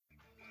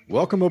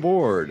Welcome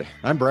aboard.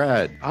 I'm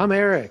Brad. I'm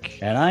Eric.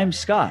 And I'm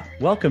Scott.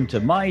 Welcome to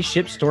My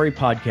Ship Story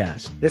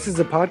Podcast. This is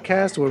a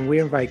podcast where we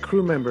invite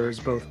crew members,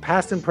 both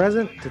past and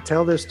present, to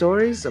tell their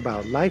stories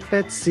about life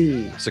at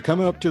sea. So come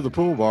up to the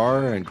pool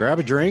bar and grab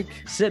a drink.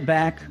 Sit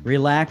back,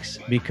 relax,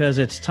 because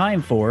it's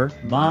time for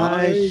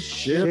My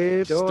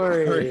Ship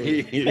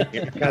Story.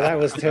 God, that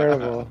was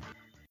terrible.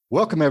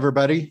 Welcome,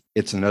 everybody.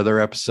 It's another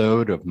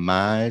episode of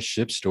My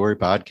Ship Story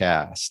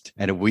Podcast.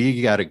 And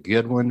we got a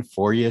good one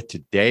for you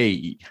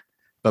today.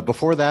 But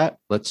before that,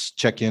 let's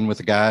check in with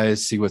the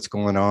guys, see what's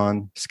going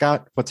on.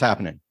 Scott, what's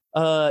happening?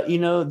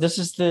 This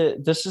is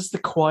the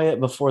quiet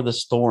before the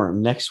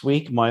storm. Next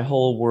week, my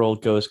whole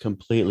world goes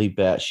completely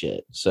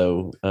batshit.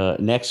 So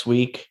next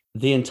week,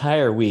 the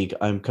entire week,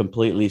 I'm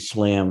completely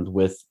slammed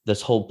with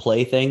this whole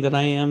play thing that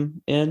I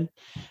am in.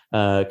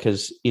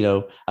 Because, I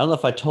don't know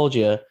if I told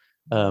you,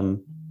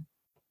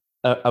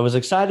 I was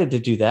excited to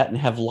do that and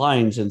have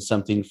lines and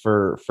something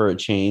for a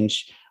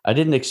change. I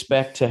didn't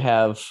expect to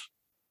have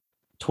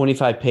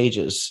 25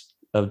 pages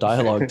of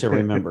dialogue to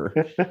remember.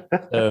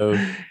 So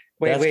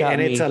wait,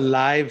 and it's a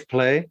live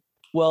play?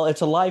 Well,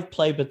 it's a live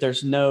play, but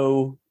there's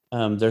no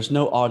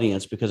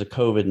audience because of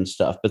COVID and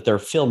stuff, but they're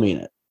filming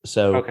it.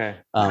 So okay.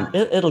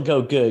 It'll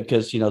go good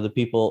because, the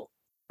people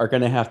are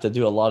going to have to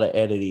do a lot of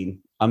editing.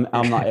 I'm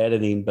not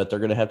editing, but they're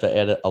going to have to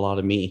edit a lot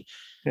of me.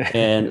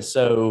 And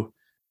so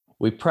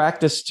we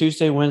practice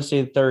Tuesday, Wednesday,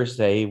 and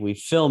Thursday. We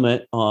film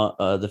it on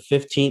the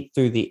 15th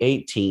through the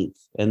 18th.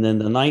 And then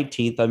the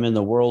 19th, I'm in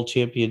the World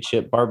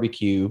Championship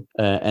barbecue.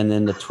 And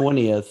then the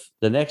 20th,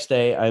 the next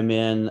day, I'm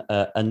in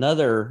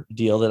another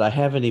deal that I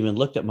haven't even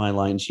looked at my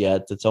lines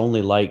yet. That's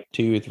only like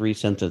 2 or 3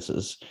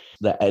 sentences.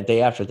 The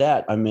day after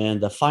that, I'm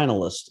in the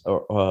finalist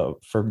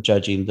for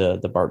judging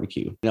the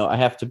barbecue. I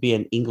have to be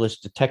an English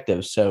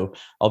detective. So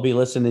I'll be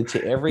listening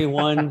to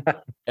everyone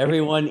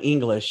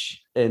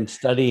English and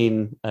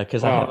studying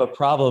because I have a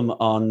problem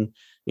on,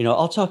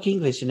 I'll talk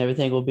English and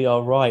everything will be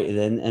all right.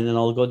 And then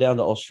I'll go down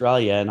to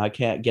Australia and I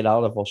can't get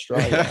out of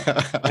Australia.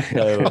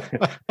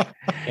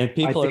 And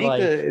people are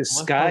like,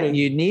 Scott,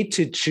 you need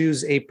to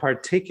choose a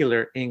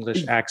particular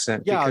English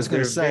accent because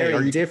they're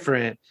very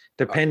different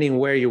depending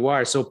where you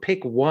are. So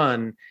pick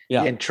one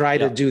and try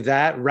to do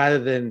that rather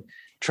than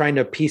trying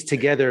to piece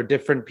together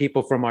different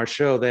people from our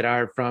show that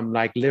are from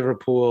like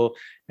Liverpool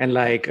and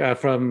like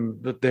from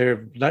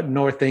their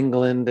North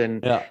England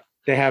and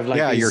they have like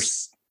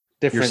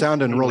different. You're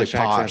sounding English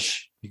really posh.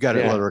 accents. You got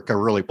it like a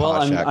really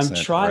posh accent.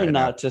 I'm trying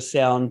not to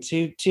sound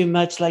too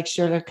much like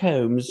Sherlock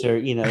Holmes or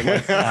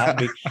like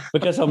that,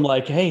 because I'm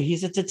like, hey,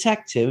 he's a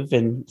detective,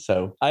 and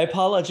so I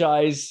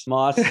apologize,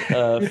 Moss,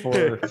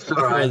 for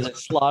the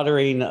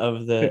slaughtering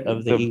of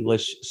the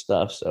English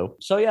stuff.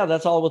 So yeah,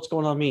 that's all what's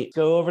going on me.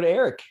 Go over to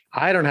Eric.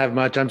 I don't have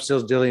much. I'm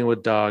still dealing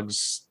with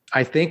dogs.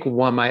 I think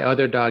my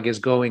other dog is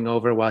going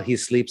over while he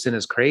sleeps in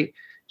his crate.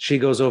 She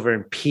goes over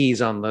and pees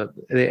on the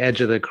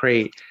edge of the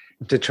crate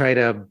to try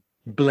to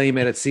blame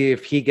it and see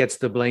if he gets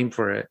the blame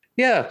for it.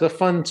 Yeah, the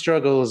fun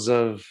struggles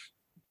of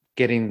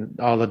getting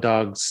all the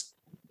dogs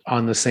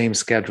on the same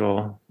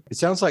schedule. It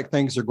sounds like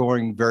things are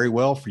going very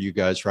well for you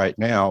guys right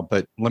now,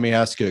 but let me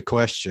ask you a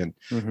question.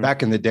 Mm-hmm.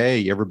 Back in the day,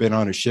 you ever been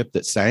on a ship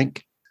that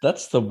sank?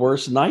 That's the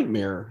worst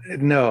nightmare.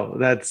 No,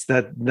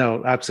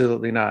 no,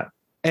 absolutely not.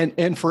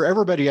 And for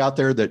everybody out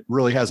there that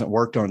really hasn't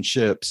worked on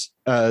ships,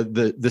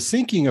 the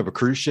sinking of a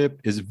cruise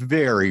ship is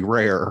very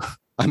rare.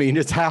 I mean,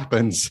 it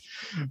happens,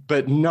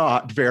 but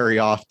not very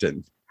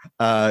often.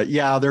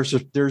 There's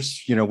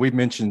we've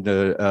mentioned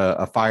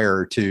a fire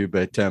or two,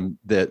 but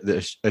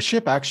a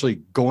ship actually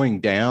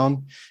going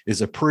down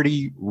is a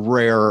pretty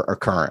rare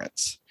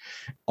occurrence.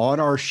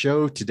 On our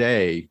show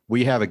today,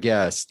 we have a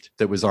guest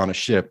that was on a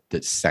ship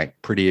that sank.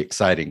 Pretty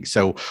exciting.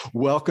 So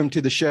welcome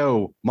to the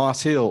show,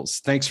 Moss Hills.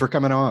 Thanks for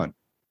coming on.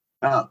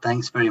 Well,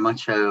 thanks very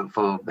much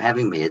for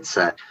having me. It's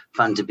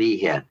fun to be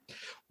here.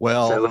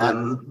 Well,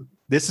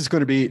 This is going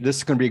to be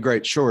a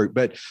great story.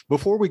 But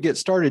before we get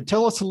started,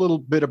 tell us a little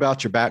bit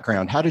about your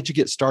background. How did you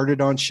get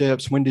started on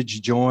ships? When did you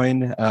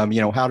join?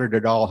 How did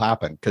it all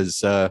happen?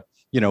 Because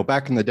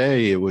back in the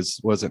day, it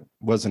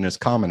wasn't as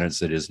common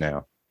as it is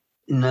now.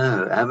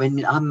 No, I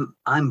mean,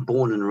 I'm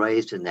born and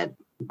raised in that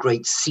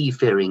great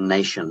seafaring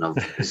nation of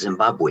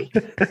Zimbabwe.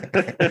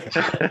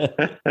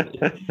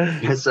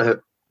 So,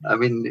 I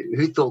mean,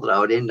 who thought that I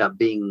would end up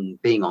being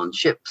on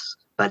ships?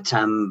 But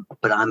I'm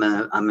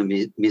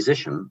a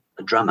musician,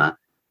 a drummer,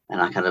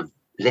 and I kind of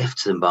left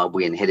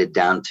Zimbabwe and headed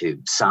down to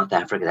South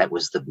Africa. That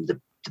was the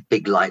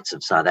big lights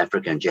of South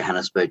Africa and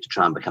Johannesburg to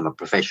try and become a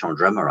professional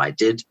drummer. I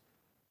did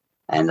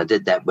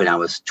that when I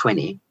was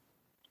 20,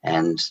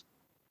 and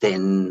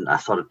then I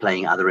started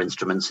playing other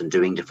instruments and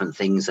doing different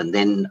things. And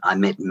then I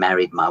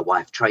married my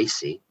wife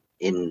Tracy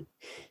in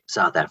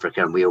South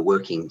Africa, and we were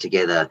working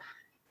together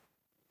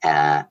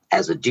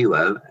as a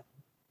duo.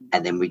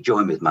 And then we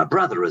joined with my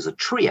brother as a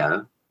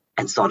trio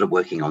and started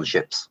working on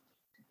ships.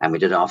 And we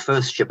did our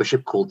first ship, a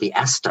ship called the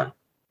Astor,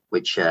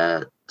 which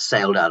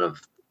sailed out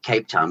of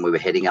Cape Town. We were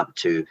heading up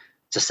to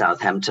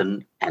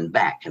Southampton and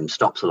back, and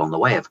stops along the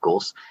way, of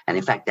course. And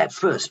in fact, that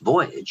first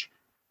voyage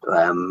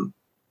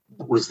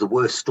was the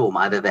worst storm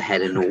I've ever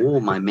had in all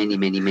my many,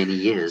 many, many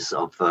years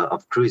of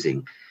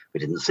cruising. We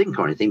didn't sink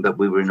or anything, but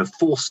we were in a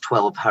force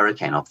 12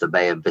 hurricane off the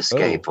Bay of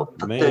Biscay for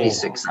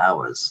 36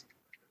 hours.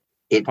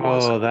 It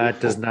was that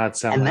does not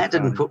sound. And like that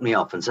didn't put me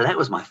off. And so that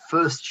was my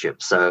first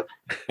ship. So,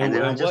 and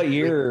then what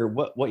year?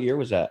 What year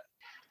was that?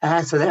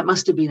 So that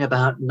must have been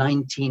about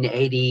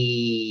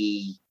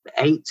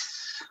 1988,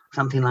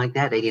 something like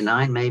that,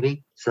 89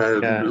 maybe.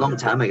 So a long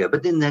time ago.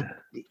 But then that,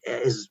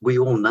 as we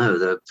all know,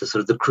 the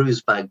sort of the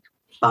cruise bug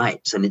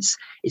bites, and it's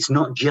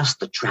not just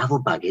the travel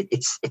bug.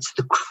 It's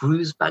the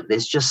cruise bug.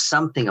 There's just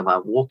something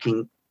about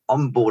walking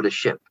on board a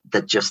ship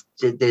that just,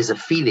 there's a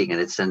feeling in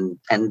it.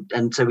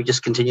 And so we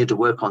just continued to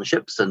work on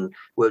ships and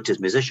worked as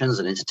musicians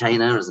and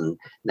entertainers. And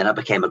then I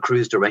became a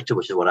cruise director,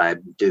 which is what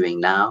I'm doing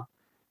now.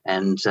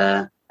 And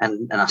I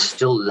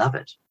still love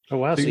it. Oh,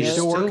 wow. So you're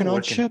still working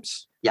on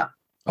ships? Yeah.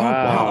 Oh,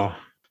 wow.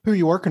 Who are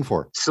you working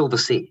for?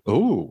 Silversea.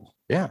 Oh,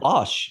 yeah.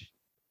 Bosch.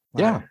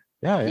 Yeah.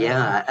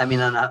 Yeah. I mean,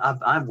 and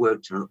I've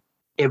worked on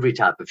every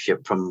type of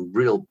ship, from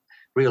real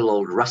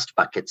old rust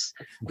buckets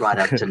right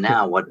up to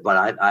now what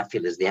I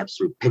feel is the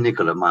absolute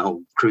pinnacle of my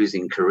whole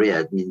cruising career.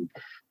 I mean,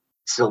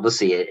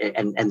 Silversea,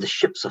 and the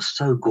ships are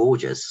so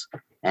gorgeous,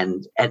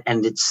 and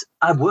it's,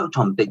 I've worked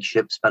on big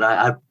ships, but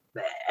I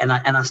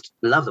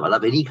love them. I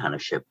love any kind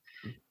of ship,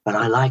 but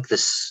I like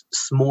this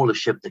smaller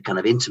ship, the kind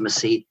of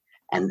intimacy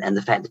and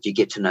the fact that you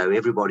get to know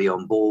everybody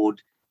on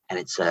board, and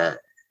it's I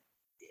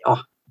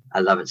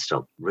love it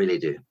still, really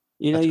do.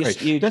 You know,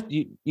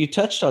 you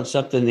touched on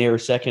something there a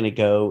second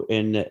ago,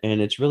 and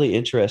it's really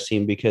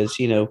interesting because,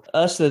 you know,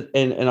 us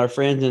and our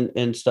friends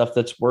and stuff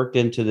that's worked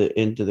into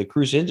the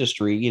cruise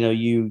industry, you know,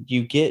 you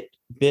get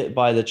bit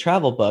by the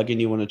travel bug and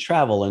you want to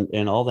travel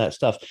and all that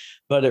stuff,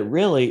 but it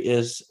really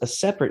is a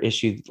separate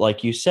issue.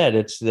 Like you said,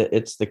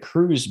 it's the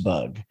cruise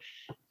bug,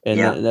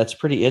 and that's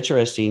pretty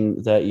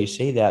interesting that you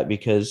say that,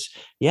 because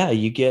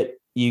you get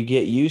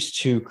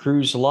used to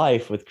cruise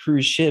life with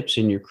cruise ships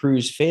and your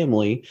cruise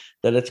family,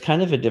 that it's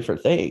kind of a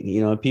different thing.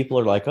 You know, people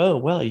are like, oh,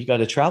 well, you got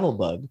a travel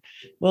bug.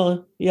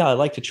 Well, yeah, I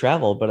like to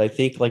travel, but I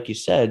think, like you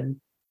said,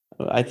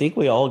 I think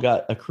we all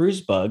got a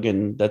cruise bug,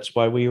 and that's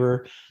why we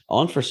were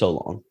on for so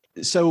long.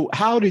 So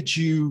how did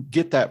you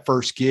get that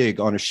first gig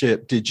on a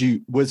ship?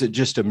 Was it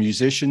just a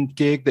musician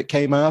gig that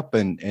came up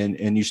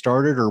and you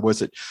started, or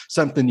was it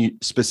something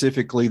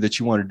specifically that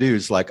you want to do?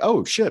 Is like,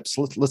 oh, ships,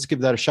 let's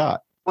give that a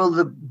shot. Well,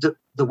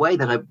 the way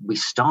that we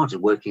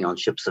started working on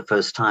ships the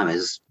first time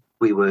is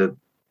we were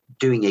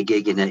doing a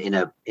gig in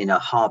a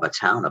harbour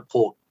town, a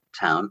port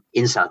town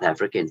in South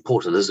Africa, in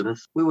Port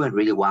Elizabeth. We weren't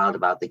really wild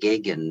about the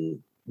gig, and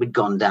we'd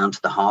gone down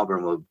to the harbour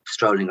and were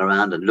strolling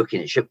around and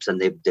looking at ships, and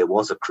there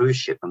was a cruise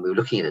ship, and we were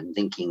looking at it and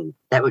thinking,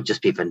 that would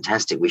just be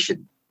fantastic. We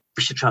should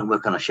try and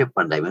work on a ship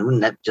one day. I mean,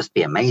 wouldn't that just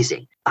be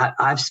amazing?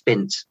 I've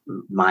spent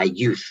my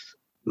youth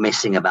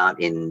messing about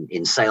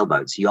in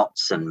sailboats,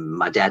 yachts, and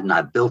my dad and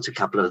I built a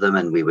couple of them,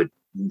 and we would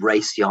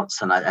race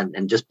yachts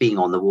and just being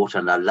on the water,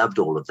 and I loved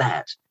all of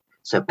that.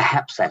 So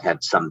perhaps that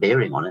had some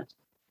bearing on it.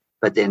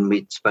 But then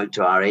we spoke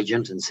to our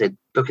agent and said,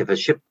 look, if a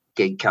ship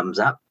gig comes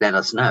up, let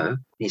us know. And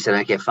he said,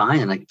 okay, fine.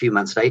 And a few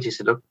months later, he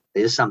said, look,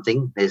 there's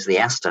something. There's the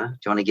Astor. Do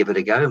you want to give it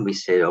a go? And we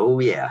said, oh,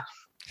 yeah.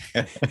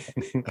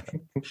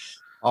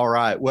 All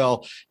right.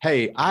 Well,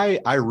 hey,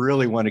 I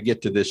really want to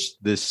get to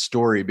this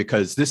story,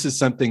 because this is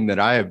something that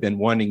I have been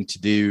wanting to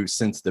do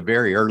since the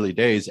very early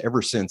days,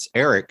 ever since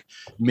Eric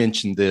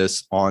mentioned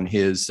this on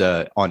his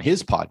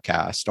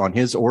podcast, on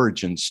his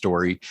origin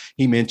story.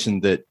 He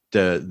mentioned that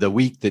the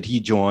week that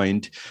he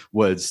joined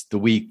was the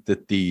week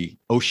that the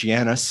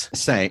Oceanus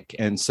sank.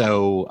 And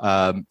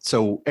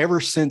so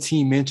ever since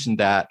he mentioned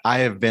that,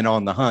 I have been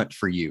on the hunt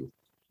for you.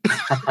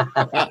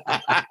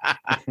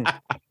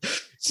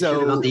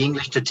 So the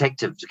English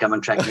detective to come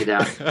and track me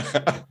down.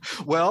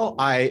 Well,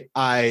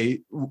 I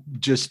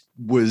just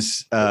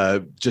was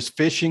just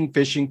fishing,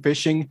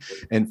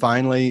 and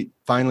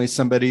finally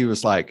somebody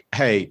was like,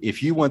 "Hey,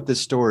 if you want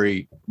this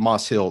story,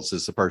 Moss Hills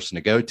is the person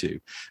to go to."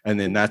 And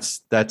then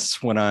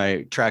that's when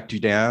I tracked you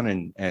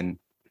down and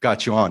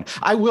got you on.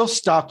 I will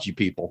stalk you,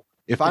 people.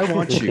 If I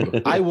want you,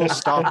 I will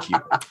stalk you.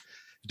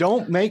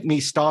 Don't make me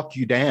stalk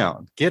you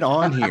down. Get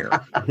on here.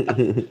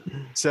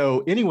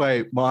 So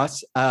anyway,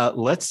 Moss,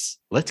 let's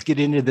get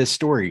into this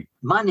story.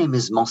 My name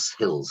is Moss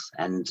Hills,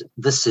 and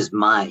this is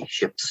my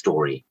ship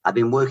story. I've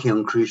been working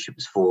on cruise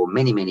ships for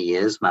many, many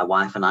years. My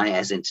wife and I,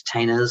 as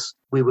entertainers,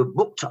 we were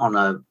booked on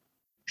a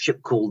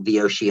ship called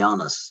the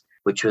Oceanus,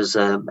 which was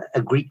a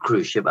Greek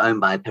cruise ship owned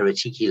by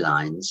Peritiki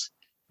Lines,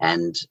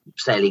 and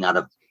sailing out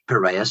of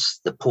Piraeus,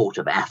 the port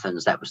of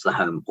Athens. That was the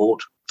home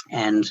port.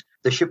 And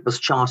the ship was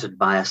chartered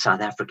by a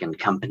South African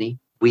company.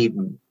 We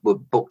were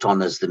booked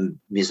on as the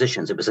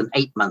musicians. It was an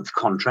 8-month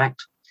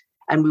contract.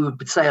 And we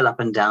would sail up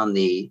and down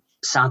the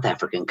South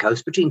African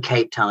coast between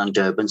Cape Town and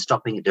Durban,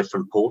 stopping at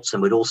different ports.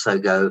 And we'd also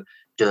go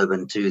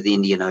Durban to the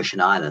Indian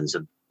Ocean Islands.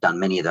 I've done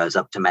many of those,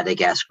 up to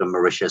Madagascar and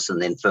Mauritius, and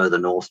then further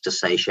north to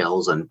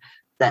Seychelles. And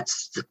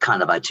that's the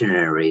kind of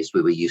itineraries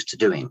we were used to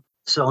doing.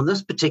 So on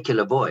this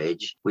particular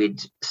voyage,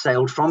 we'd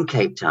sailed from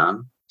Cape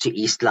Town to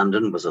East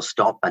London was a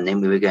stop, and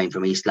then we were going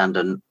from East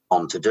London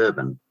on to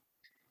Durban.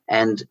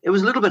 And it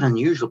was a little bit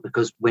unusual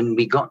because when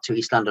we got to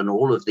East London,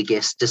 all of the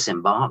guests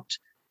disembarked,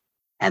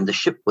 and the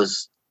ship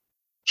was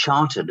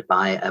chartered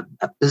by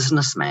a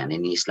businessman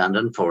in East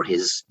London for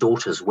his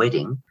daughter's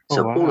wedding.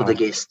 So all of the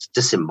guests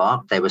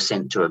disembarked. They were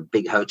sent to a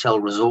big hotel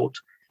resort.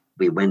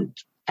 We went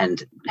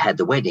and had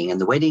the wedding.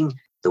 And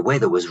the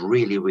weather was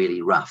really,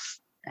 really rough.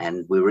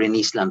 And we were in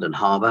East London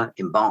Harbour,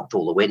 embarked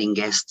all the wedding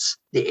guests.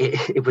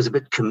 It was a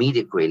bit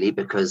comedic, really,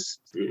 because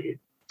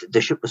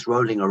the ship was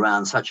rolling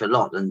around such a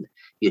lot, and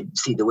you'd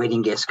see the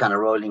wedding guests kind of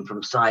rolling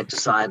from side to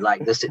side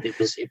like this.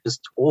 It was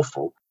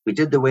awful. We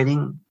did the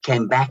wedding,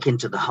 came back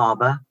into the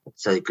harbour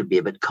so it could be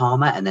a bit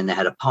calmer, and then they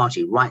had a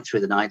party right through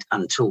the night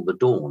until the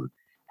dawn.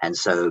 And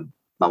so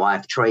my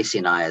wife Tracy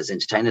and I, as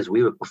entertainers,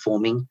 we were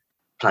performing,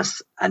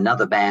 plus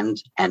another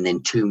band and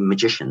then 2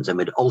 magicians, and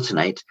we'd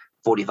alternate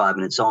 45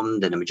 minutes on,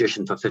 then a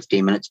magician for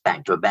 15 minutes,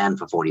 back to a band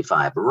for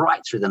 45,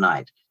 right through the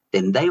night.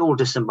 Then they all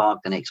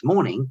disembarked the next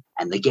morning,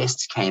 and the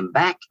guests came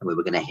back, and we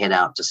were going to head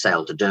out to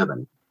sail to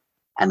Durban.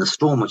 And the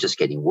storm was just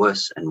getting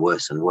worse and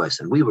worse and worse.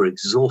 And we were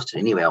exhausted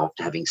anyway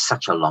after having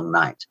such a long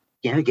night.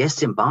 You know,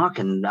 guests embark,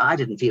 and I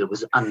didn't feel it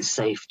was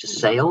unsafe to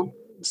sail.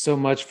 So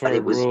much for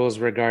rules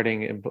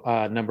regarding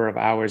number of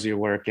hours you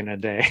work in a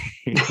day.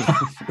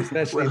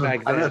 Especially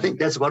back then. I think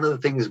that's one of the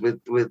things with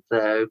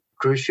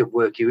cruise ship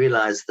work. You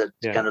realize that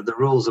kind of the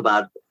rules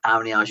about how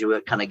many hours you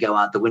work kind of go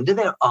out the window.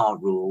 There are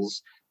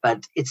rules,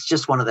 but it's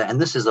just one of the, and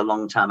this is a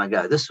long time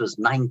ago. This was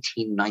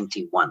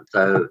 1991.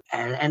 So,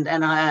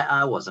 and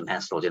I wasn't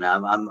hassled, you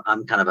know.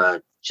 I'm kind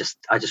of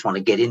I just want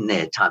to get in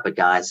there type of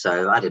guy.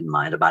 So I didn't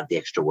mind about the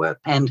extra work.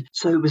 And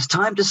so it was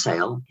time to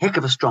sail. Heck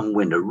of a strong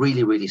wind, a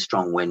really, really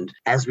strong wind.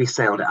 As we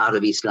sailed out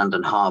of East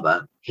London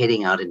Harbour,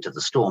 heading out into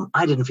the storm,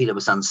 I didn't feel it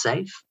was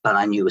unsafe, but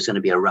I knew it was going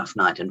to be a rough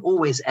night. And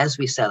always, as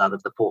we sail out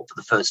of the port for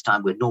the first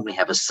time, we'd normally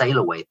have a sail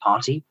away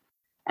party.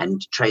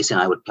 And Tracy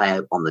and I would play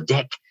on the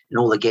deck, and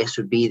all the guests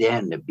would be there,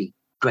 and it'd be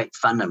great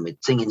fun, and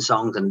we'd sing in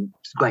songs, and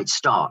it's a great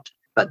start.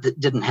 But that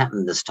didn't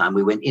happen this time.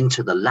 We went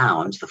into the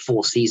lounge, the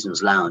Four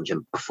Seasons Lounge,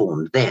 and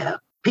performed there.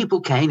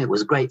 People came. It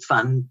was great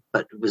fun,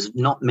 but it was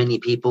not many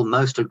people.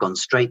 Most had gone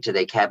straight to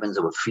their cabins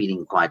and were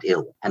feeling quite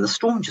ill. And the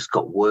storm just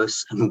got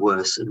worse and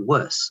worse and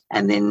worse.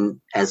 And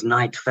then as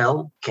night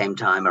fell, came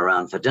time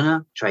around for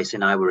dinner. Tracy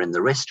and I were in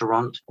the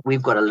restaurant.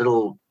 We've got a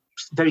little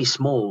very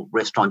small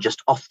restaurant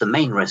just off the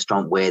main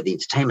restaurant where the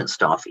entertainment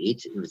staff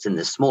eat. It was in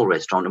this small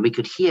restaurant, and we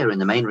could hear in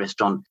the main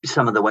restaurant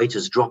some of the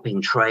waiters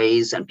dropping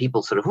trays and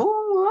people sort of,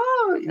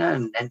 you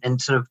know, and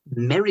sort of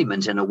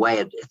merriment in a way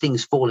at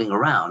things falling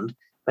around.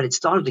 But it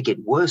started to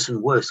get worse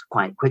and worse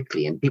quite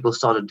quickly, and people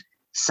started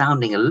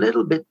sounding a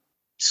little bit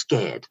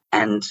scared.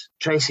 And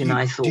Tracy and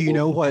I thought, do you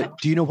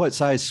know what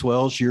size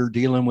swells you're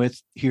dealing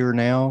with here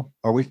now?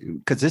 Are we,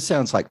 because this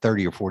sounds like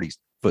 30 or 40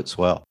 foot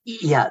swell.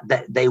 Yeah,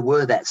 they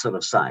were that sort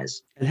of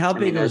size. And how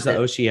big was the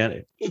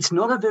Oceanic? It's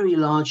not a very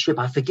large ship.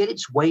 I forget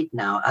its weight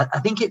now. I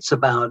think it's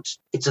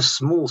a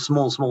small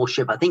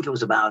ship. I think it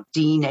was about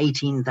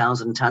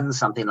 18,000 tons,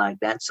 something like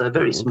that. So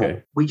very small.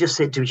 Okay. We just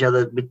said to each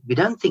other, we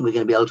don't think we're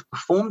going to be able to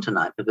perform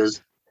tonight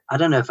because I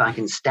don't know if I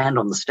can stand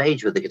on the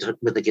stage with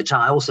the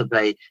guitar. I also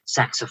play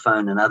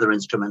saxophone and other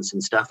instruments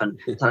and stuff. And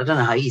so I don't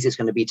know how easy it's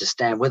going to be to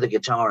stand with a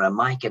guitar and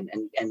a mic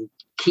and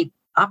keep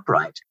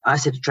upright. I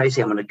said to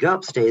Tracy, I'm going to go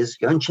upstairs,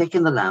 go and check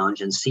in the lounge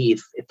and see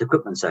if the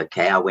equipment's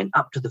okay. I went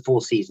up to the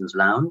Four Seasons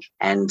Lounge,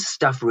 and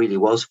stuff really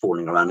was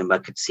falling around him. I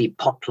could see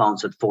pot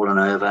plants had fallen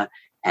over,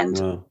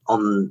 and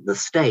on the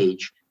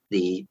stage,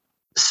 the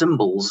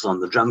cymbals on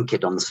the drum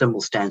kit on the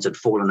cymbal stands had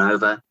fallen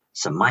over.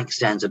 Some mic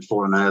stands had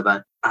fallen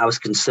over. I was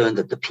concerned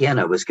that the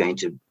piano was going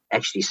to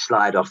actually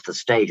slide off the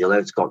stage, although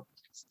it's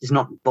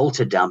not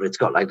bolted down, but it's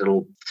got like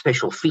little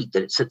special feet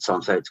that it sits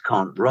on so it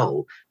can't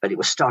roll. But it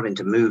was starting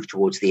to move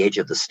towards the edge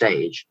of the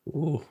stage.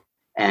 Ooh.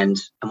 And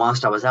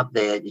whilst I was up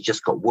there, it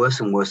just got worse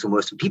and worse and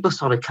worse. And people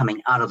started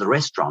coming out of the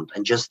restaurant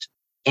and just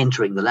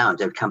entering the lounge.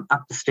 They would come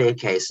up the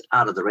staircase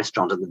out of the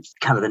restaurant, and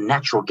kind of the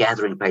natural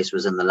gathering place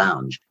was in the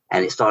lounge.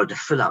 And it started to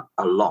fill up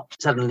a lot.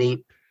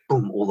 Suddenly,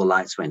 boom, all the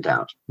lights went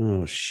out.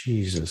 Oh,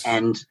 Jesus.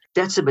 And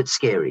that's a bit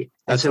scary.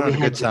 That's not a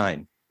good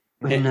sign.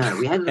 No,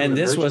 we had, and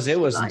it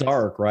was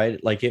dark,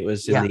 right? Like it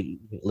was in the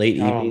late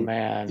evening. Oh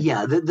man!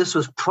 Yeah, this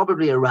was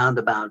probably around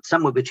about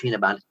somewhere between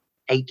about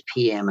 8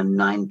 p.m. and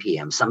 9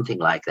 p.m., something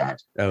like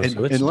that. Oh,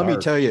 and let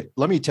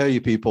me tell you,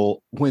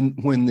 people, when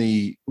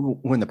the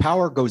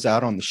power goes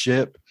out on the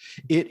ship,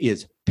 it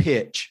is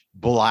pitch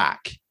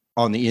black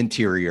on the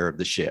interior of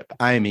the ship.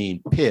 I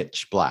mean,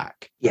 pitch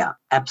black. Yeah,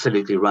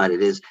 absolutely right.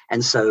 It is.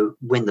 And so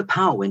when the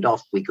power went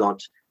off, we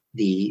got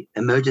the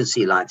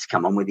emergency lights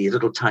come on with these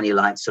little tiny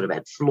lights sort of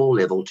at floor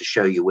level to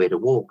show you where to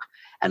walk,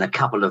 and a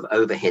couple of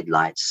overhead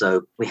lights.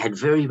 So we had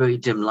very, very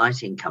dim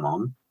lighting come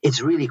on.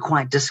 It's really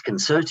quite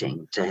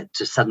disconcerting to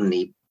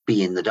suddenly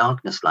be in the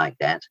darkness like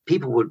that.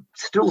 People were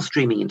still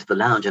streaming into the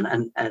lounge,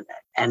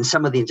 and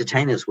some of the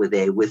entertainers were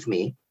there with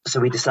me.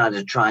 So we decided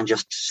to try and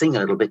just sing a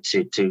little bit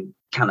to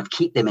kind of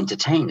keep them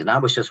entertained. And I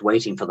was just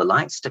waiting for the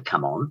lights to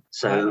come on.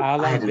 So I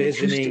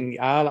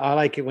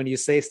like it when you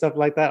say stuff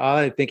like that. All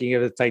I'm thinking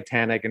of is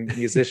Titanic and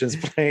musicians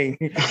playing.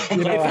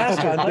 Play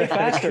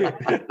faster.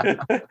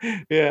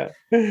 Yeah.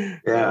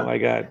 Oh my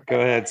God. Go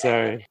ahead.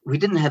 Sorry. We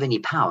didn't have any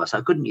power, so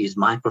I couldn't use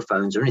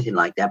microphones or anything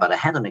like that, but I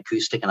had an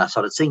acoustic and I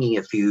started singing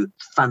a few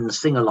fun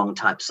sing-along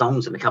type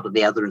songs, and a couple of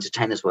the other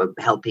entertainers were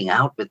helping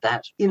out with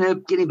that,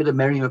 getting a bit of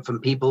merriment from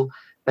people.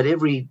 But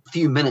every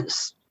few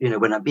minutes,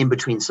 when I'm in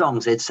between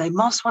songs, they'd say,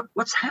 Moss,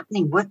 what's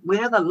happening?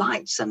 Where are the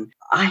lights? And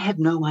I had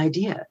no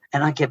idea.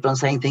 And I kept on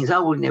saying things,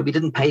 we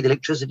didn't pay the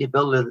electricity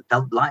bill,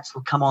 the lights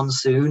will come on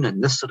soon,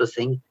 and this sort of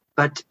thing.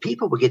 But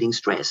people were getting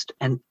stressed.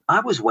 And I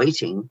was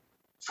waiting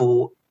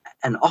for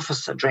an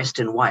officer dressed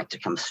in white to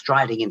come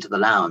striding into the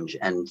lounge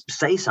and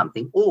say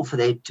something, or for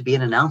there to be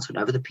an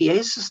announcement over the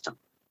PA system.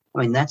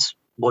 I mean, that's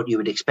what you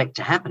would expect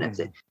to happen.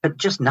 But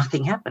just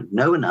nothing happened.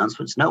 No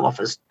announcements, no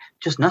office,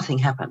 just nothing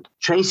happened.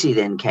 Tracy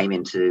then came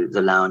into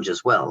the lounge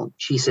as well.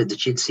 She said that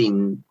she'd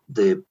seen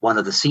one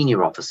of the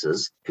senior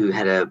officers who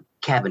had a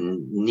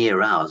cabin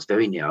near ours,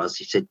 very near ours.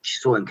 She said she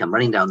saw him come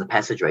running down the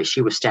passageway.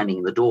 She was standing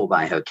in the door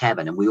by her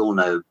cabin, and we all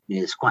know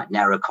it's quite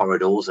narrow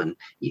corridors, and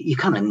you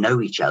kind of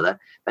know each other.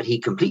 But he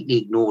completely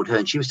ignored her,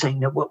 and she was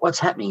saying, what's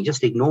happening? He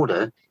just ignored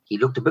her. He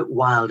looked a bit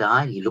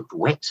wild-eyed. He looked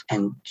wet,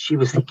 and she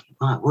was thinking,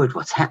 my word,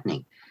 what's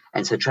happening?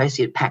 And so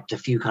Tracy had packed a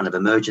few kind of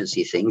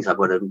emergency things. I've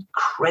got an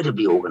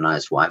incredibly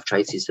organized wife.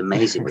 Tracy's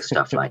amazing with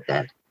stuff like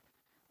that.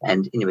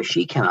 And anyway,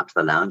 she came up to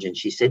the lounge and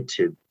she said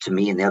to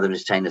me and the other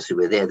entertainers who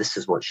were there, this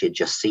is what she had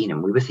just seen.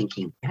 And we were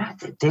thinking,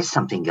 there's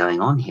something going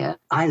on here.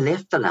 I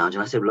left the lounge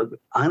and I said, look,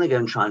 I'm going to go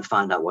and try and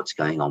find out what's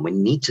going on. We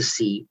need to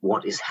see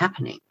what is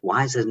happening.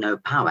 Why is there no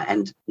power?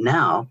 And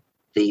now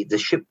the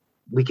ship,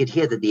 we could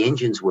hear that the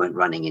engines weren't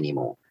running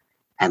anymore.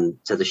 And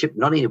so the ship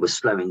not only was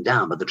slowing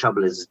down, but the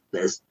trouble is,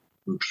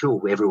 I'm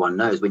sure everyone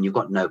knows, when you've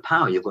got no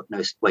power, you've got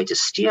no way to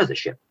steer the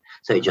ship.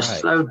 So it just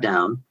slowed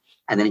down,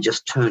 and then it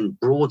just turned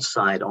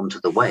broadside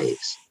onto the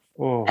waves.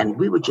 And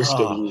we were just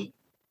getting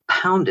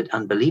pounded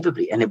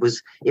unbelievably. And it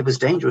was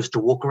dangerous to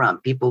walk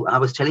around. I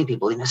was telling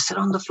people, sit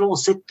on the floor,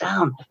 sit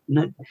down.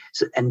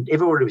 And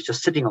everybody was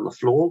just sitting on the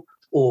floor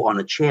or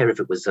on a chair if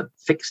it was a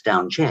fixed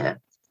down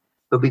chair.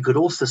 But we could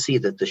also see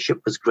that the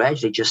ship was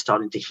gradually just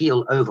starting to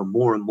heel over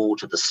more and more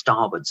to the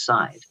starboard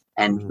side.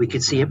 And we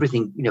could see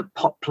everything,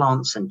 pot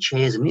plants and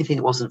chairs and anything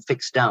that wasn't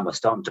fixed down was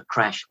starting to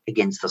crash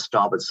against the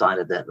starboard side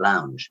of that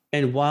lounge.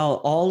 And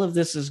while all of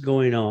this is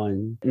going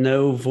on,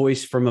 no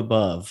voice from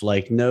above,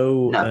 like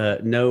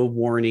no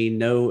warning,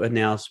 no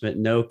announcement,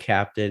 no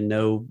captain,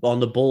 no on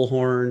the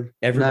bullhorn.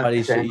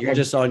 Everybody's, you're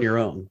just on your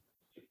own.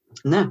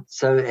 No.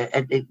 So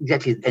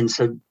exactly. And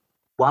so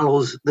while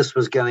all this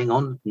was going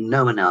on,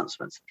 no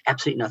announcements,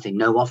 absolutely nothing,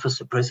 no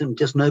officer present,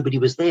 just nobody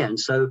was there. And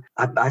so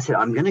I said,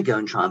 I'm going to go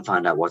and try and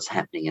find out what's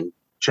happening. And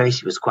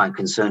Tracy was quite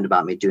concerned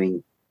about me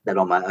doing that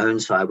on my own.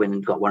 So I went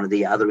and got one of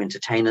the other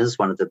entertainers,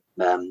 one of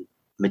the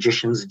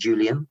magicians,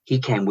 Julian. He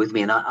came with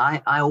me. And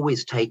I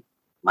always take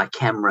my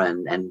camera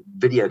and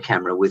video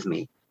camera with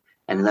me.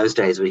 And in those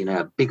days,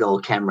 a big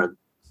old camera,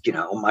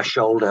 on my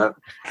shoulder,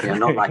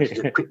 not like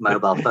a quick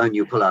mobile phone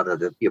you pull out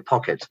of your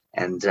pocket,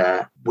 and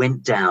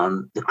went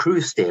down the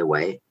crew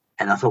stairway.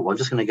 And I thought, well, I'm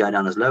just going to go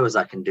down as low as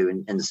I can do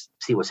and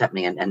see what's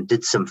happening, and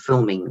did some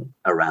filming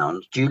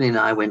around. Julie and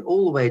I went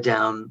all the way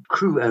down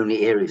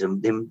crew-only areas,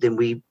 and then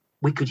we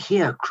could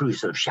hear crew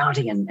sort of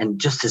shouting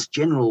and just this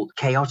general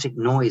chaotic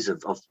noise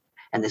of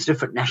and there's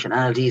different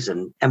nationalities,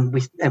 and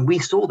we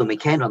saw them. We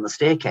came down the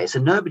staircase,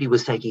 and nobody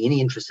was taking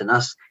any interest in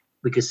us.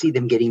 We could see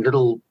them getting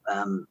little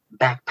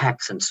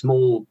backpacks and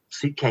small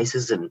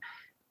suitcases, and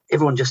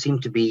everyone just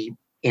seemed to be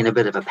in a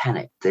bit of a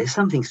panic. There's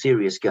something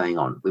serious going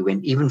on. We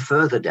went even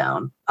further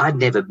down. I'd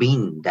never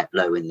been that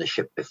low in the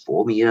ship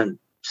before. I mean, you're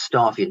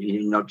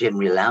not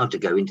generally allowed to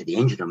go into the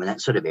engine room and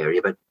that sort of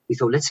area, but we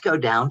thought, let's go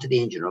down to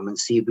the engine room and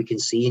see if we can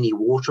see any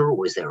water,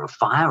 or is there a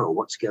fire, or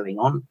what's going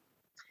on.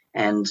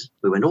 And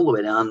we went all the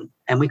way down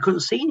and we couldn't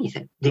see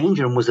anything. The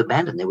engine room was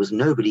abandoned. There was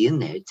nobody in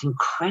there. It's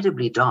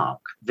incredibly dark,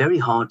 very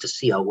hard to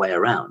see our way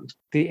around.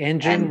 The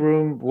engine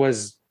room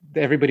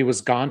everybody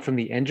was gone from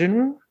the engine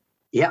room?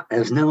 Yeah, there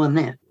was no one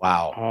there.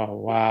 Wow. Oh,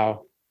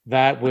 wow.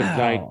 That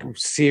would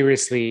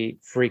seriously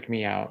freak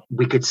me out.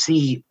 We could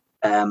see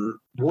I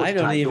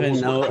don't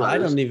even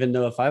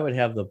know if I would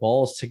have the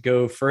balls to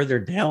go further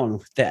down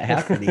with that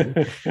happening.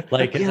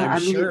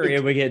 I'm sure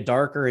it would get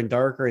darker and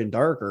darker and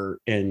darker.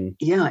 And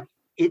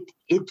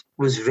It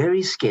was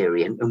very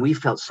scary, and we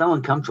felt so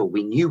uncomfortable.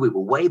 We knew we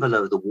were way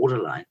below the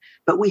waterline,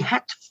 but we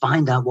had to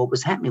find out what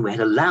was happening. We had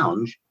a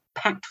lounge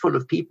packed full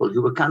of people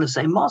who were kind of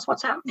saying, Moss,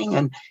 what's happening?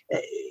 And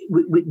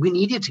we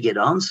needed to get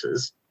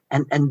answers,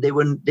 and there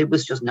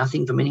was just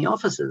nothing from any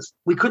officers.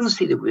 We couldn't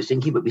see that we were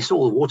sinking, but we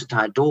saw the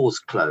watertight doors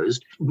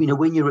closed.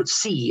 When you're at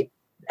sea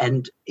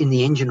and in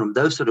the engine room,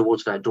 those sort of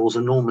watertight doors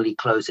are normally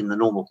closed in the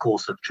normal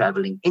course of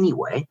traveling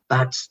anyway.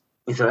 But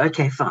we thought,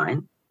 okay,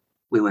 fine.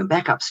 We went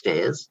back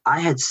upstairs.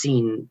 I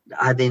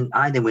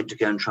then went to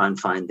go and try and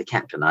find the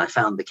captain. I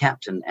found the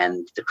captain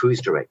and the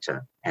cruise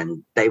director,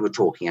 and they were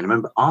talking. And I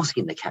remember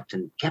asking the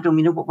captain,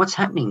 what's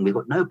happening? We've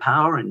got no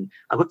power, and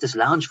I've got this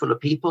lounge full of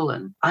people.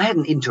 And I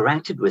hadn't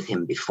interacted with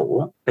him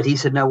before, but he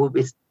said, no, what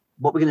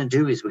we're going to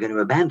do is we're going to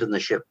abandon the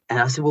ship. And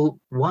I said, well,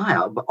 why?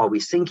 Are we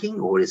sinking,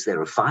 or is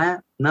there a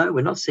fire? No,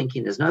 we're not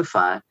sinking. There's no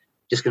fire.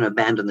 Just going to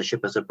abandon the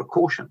ship as a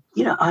precaution.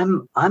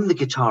 I'm the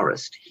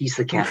guitarist. He's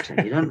the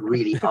captain. You don't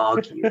really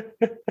argue.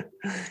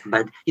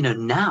 But,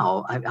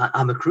 now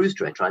I'm a cruise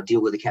director. I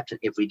deal with the captain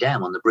every day.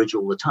 I'm on the bridge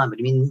all the time. But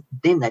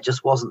then that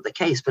just wasn't the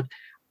case. But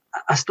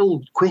I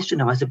still questioned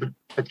him. I said,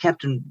 but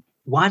Captain,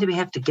 why do we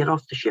have to get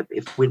off the ship?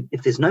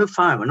 If there's no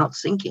fire, we're not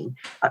sinking.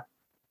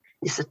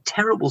 It's a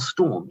terrible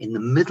storm in the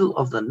middle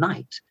of the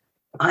night.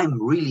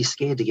 I'm really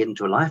scared to get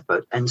into a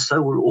lifeboat. And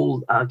so will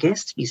all our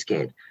guests be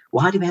scared.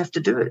 Why do we have to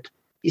do it?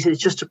 He said,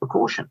 it's just a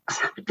precaution.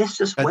 Let's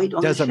just wait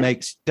on doesn't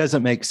make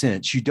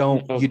sense. You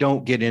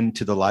don't get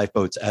into the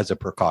lifeboats as a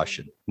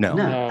precaution. No.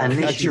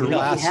 That's your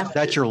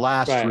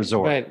last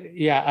resort. But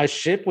yeah, a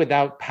ship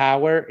without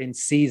power and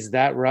seas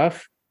that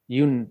rough,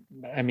 now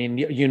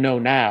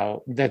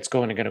that's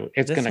going to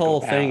it's this going to whole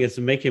go thing is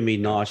making me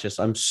nauseous.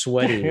 I'm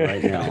sweating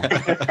right now.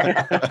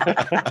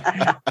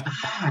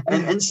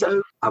 and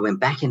so I went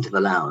back into the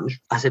lounge.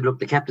 I said, look,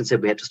 the captain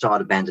said we had to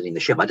start abandoning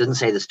the ship. I didn't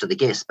say this to the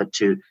guests, but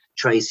to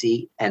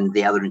Tracy and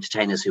the other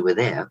entertainers who were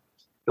there.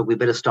 But we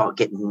better start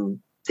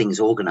getting things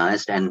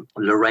organized. And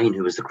Lorraine,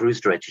 who was the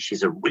cruise director,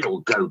 she's a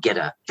real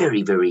go-getter,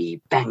 very,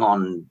 very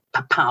bang-on,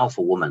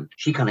 powerful woman.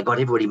 She kind of got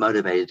everybody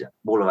motivated,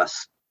 all of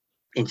us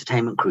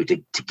entertainment crew,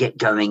 to get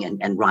going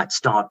and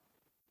start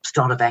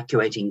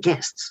evacuating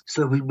guests.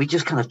 So we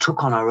just kind of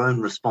took on our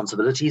own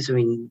responsibilities.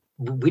 We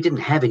didn't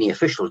have any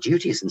official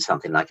duties in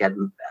something like that.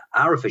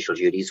 Our official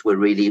duties were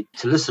really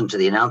to listen to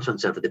the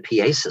announcements over the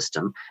PA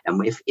system, and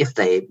which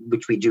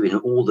we do in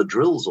all the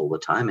drills all the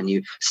time, and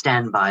you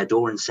stand by a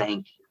door and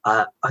saying,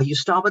 are you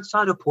starboard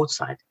side or port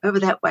side?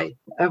 Over that way,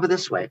 over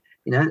this way,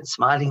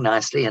 smiling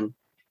nicely and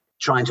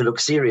trying to look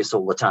serious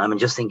all the time and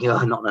just thinking, oh,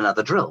 not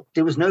another drill.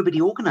 There was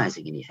nobody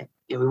organizing anything.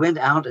 We went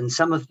out, and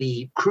some of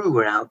the crew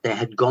were out there,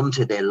 had gone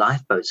to their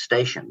lifeboat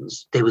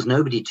stations. There was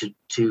nobody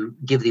to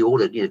give the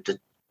order, to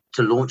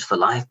launch the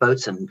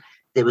lifeboats, and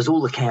there was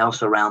all the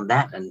chaos around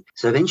that. And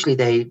so eventually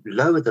they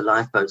lowered the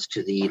lifeboats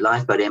to the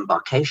lifeboat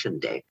embarkation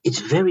deck. It's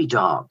very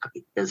dark.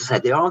 As I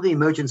said, there are the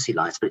emergency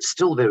lights, but it's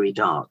still very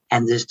dark.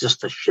 And there's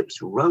just the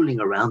ships rolling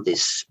around.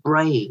 There's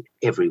spray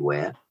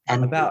everywhere.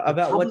 And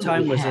about what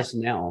time was this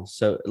now?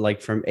 So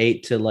like from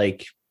 8 to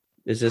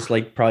is this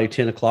probably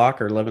 10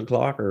 o'clock or 11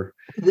 o'clock or?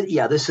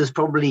 Yeah, this is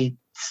probably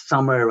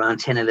somewhere around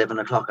 10, 11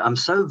 o'clock. I'm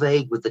so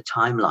vague with the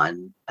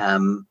timeline,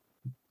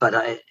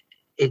 but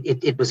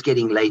it was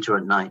getting later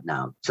at night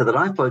now. So the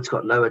lifeboats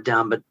got lowered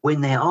down, but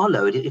when they are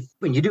lowered,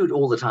 when you do it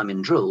all the time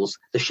in drills,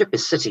 the ship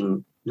is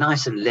sitting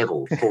nice and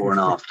level fore and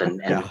aft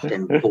and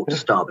port to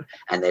starboard.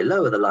 And they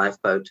lower the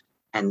lifeboat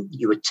and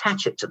you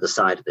attach it to the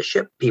side of the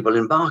ship. People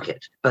embark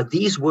it. But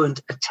these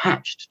weren't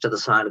attached to the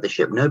side of the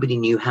ship. Nobody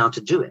knew how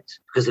to do it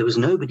because there was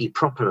nobody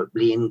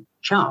properly in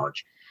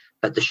charge.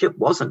 But the ship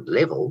wasn't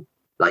level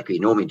like we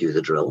normally do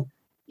the drill.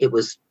 It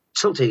was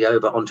tilting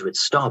over onto its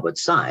starboard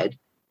side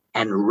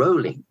and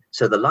rolling.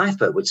 So the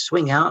lifeboat would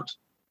swing out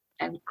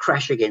and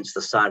crash against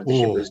the side of the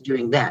ship. It was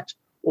doing that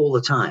all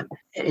the time.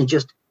 And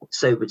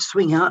so it would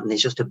swing out and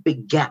there's just a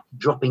big gap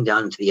dropping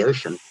down into the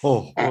ocean.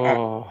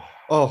 And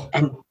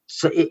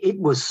so it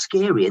was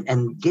scary,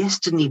 and guests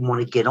didn't even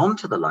want to get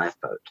onto the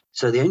lifeboat.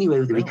 So the only way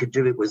that we could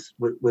do it was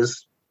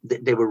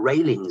there were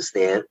railings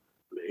there.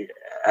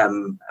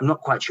 I'm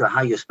not quite sure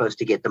how you're supposed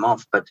to get them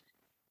off, but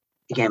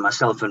again,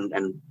 myself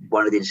and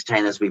one of the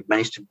entertainers, we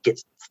managed to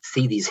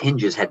see these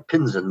hinges had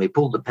pins in them. We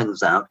pulled the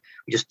pins out.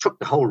 We just took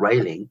the whole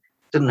railing,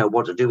 didn't know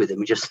what to do with it.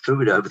 We just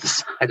threw it over the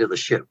side of the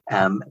ship.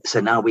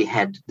 So now we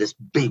had this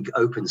big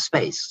open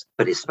space,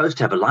 but it's supposed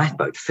to have a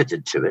lifeboat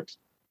fitted to it.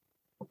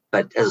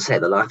 But as I say,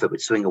 the lifeboat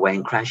would swing away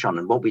and crash on.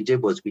 And what we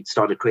did was we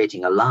started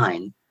creating a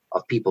line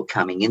of people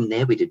coming in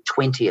there. We did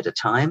 20 at a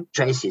time.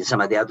 Tracy and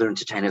some of the other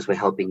entertainers were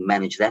helping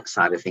manage that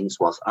side of things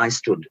whilst I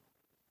stood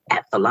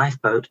at the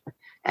lifeboat.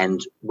 And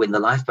when the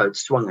lifeboat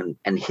swung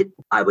and hit,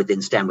 I would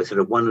then stand with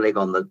sort of one leg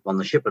on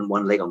the ship and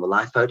one leg on the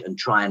lifeboat and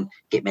try and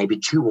get maybe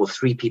 2 or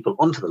 3 people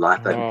onto the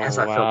lifeboat. And as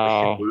I felt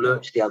the ship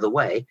lurch the other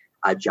way,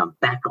 I'd jump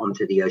back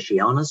onto the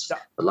Oceanus.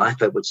 The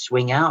lifeboat would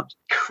swing out,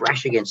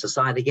 crash against the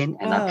side again,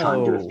 and I'd try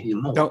and do a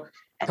few more.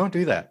 Don't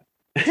do that.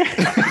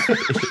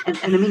 and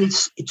I mean,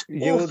 it's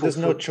awful. There's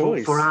no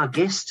choice for our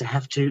guests to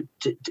have to.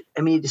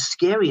 I mean, it's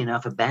scary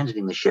enough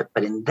abandoning the ship,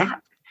 but in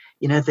that,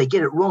 if they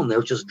get it wrong,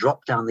 they'll just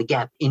drop down the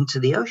gap into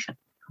the ocean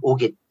or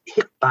get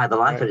hit by the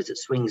lifeboat as it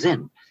swings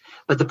in.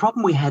 But the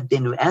problem we had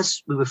then,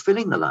 as we were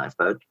filling the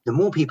lifeboat, the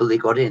more people they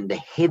got in, the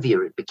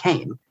heavier it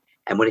became.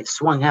 And when it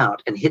swung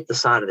out and hit the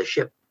side of the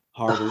ship,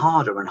 the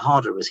harder and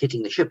harder it was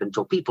hitting the ship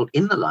until people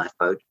in the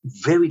lifeboat,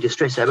 very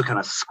distressed, they were kind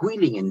of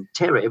squealing in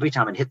terror every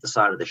time it hit the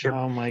side of the ship.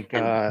 Oh, my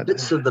God. And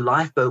bits of the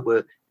lifeboat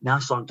were now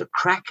starting to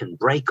crack and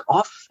break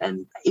off.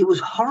 And it was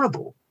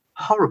horrible.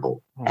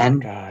 horrible. Oh and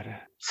my God.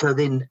 So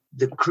then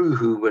the crew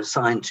who were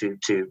assigned to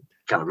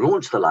kind of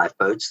launch the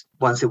lifeboats,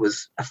 once it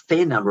was a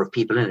fair number of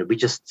people in it, we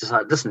just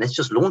decided, listen, let's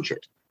just launch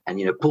it and,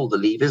 pull the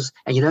levers.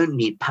 And you don't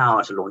need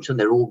power to launch them.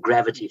 They're all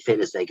gravity fed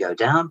as they go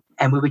down.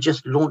 And we would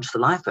just launch the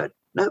lifeboat.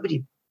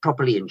 Nobody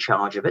properly in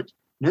charge of it.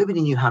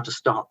 Nobody knew how to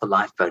start the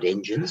lifeboat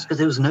engines because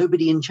there was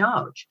nobody in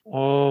charge.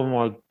 Oh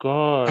my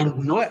God.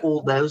 And not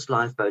all those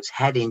lifeboats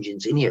had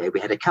engines anyway.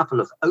 We had a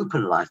couple of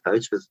open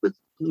lifeboats with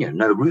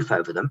no roof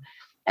over them.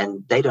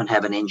 And they don't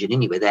have an engine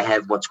anyway. They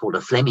have what's called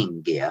a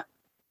Fleming gear.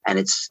 And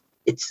it's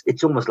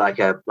almost like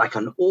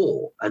an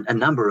oar, a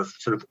number of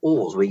sort of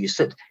oars where you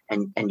sit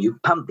and you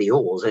pump the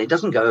oars, and it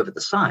doesn't go over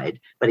the side,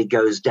 but it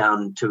goes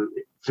down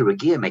through a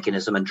gear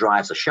mechanism and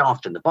drives a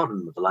shaft in the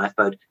bottom of the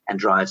lifeboat and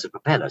drives the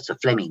propeller. It's a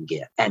Fleming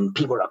gear. And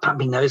people are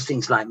pumping those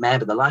things like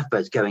mad, but the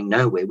lifeboat's going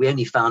nowhere. We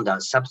only found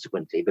out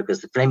subsequently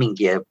because the Fleming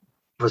gear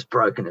was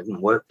broken. It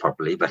didn't work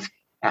properly, but...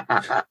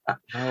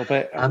 No,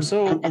 but and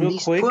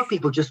these poor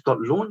people just got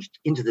launched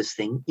into this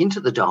thing, into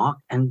the dark,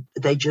 and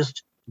they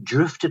just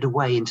drifted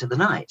away into the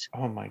night.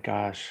 Oh my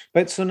gosh.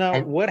 But so now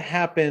what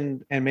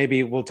happened, and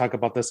maybe we'll talk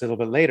about this a little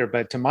bit later,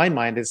 but to my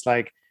mind, it's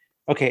like,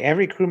 okay,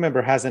 every crew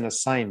member has an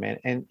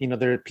assignment, and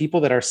there are people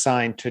that are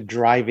assigned to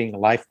driving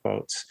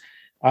lifeboats.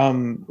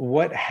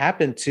 What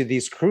happened to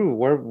these crew?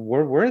 Where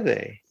were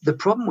they? The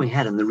problem we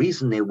had, and the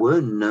reason there were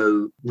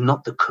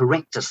not the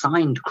correct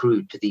assigned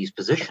crew to these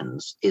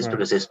positions, is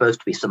because there's supposed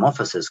to be some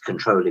officers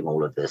controlling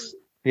all of this.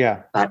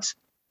 Yeah. But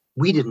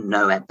we didn't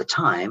know at the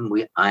time.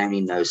 I only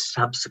know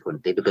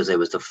subsequently because there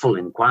was a full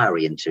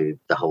inquiry into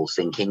the whole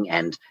sinking,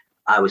 and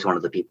I was one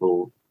of the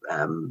people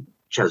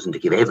chosen to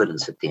give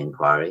evidence at the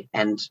inquiry.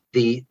 And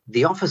the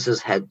officers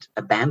had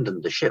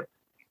abandoned the ship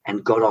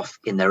and got off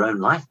in their own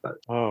lifeboat.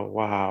 Oh,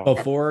 wow.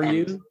 Before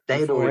you?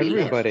 They'd already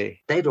left.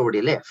 They'd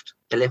already left.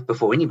 They left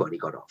before anybody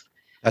got off.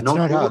 That's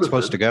not how it's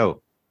supposed to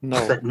go.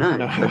 No. But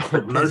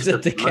most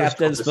of the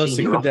captain's supposed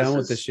to go down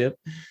with the ship?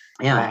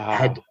 Yeah,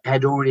 wow.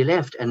 had already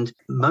left. And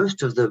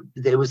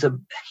there was a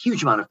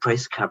huge amount of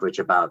press coverage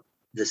about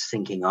this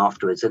sinking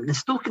afterwards. And there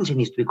still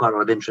continues to be quite a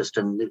lot of interest.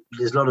 And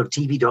there's a lot of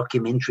TV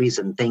documentaries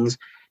and things.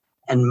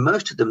 And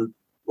most of them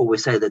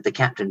always say that the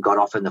captain got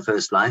off in the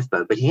first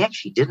lifeboat, but he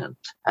actually didn't.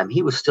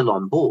 He was still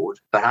on board,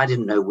 but I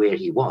didn't know where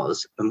he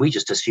was. And we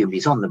just assumed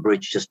he's on the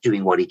bridge, just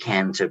doing what he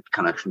can to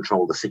kind of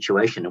control the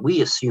situation. And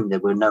we assumed there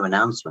were no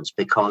announcements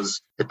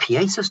because the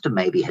PA system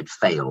maybe had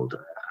failed.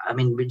 I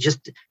mean,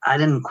 I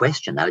didn't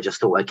question that. I just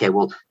thought, okay,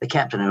 well, the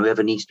captain and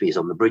whoever needs to be is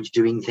on the bridge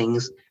doing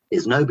things.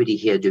 There's nobody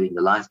here doing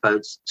the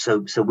lifeboats.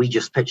 So we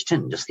just pitched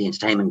in, just the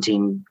entertainment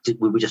team.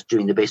 We were just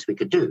doing the best we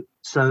could do.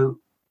 So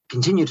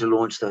continued to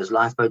launch those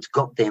lifeboats,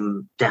 got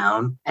them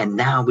down, and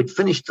now we'd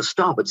finished the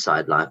starboard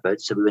side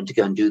lifeboat, so we went to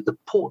go and do the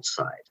port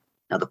side.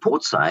 Now, the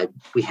port side,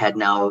 we had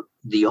now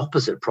the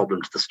opposite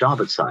problem to the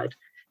starboard side,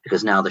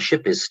 because now the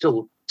ship is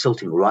still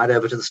tilting right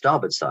over to the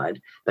starboard side,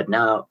 but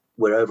now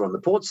we're over on the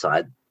port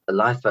side. The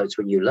lifeboats,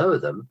 when you lower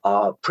them,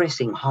 are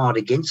pressing hard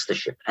against the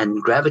ship,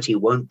 and gravity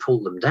won't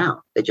pull them down.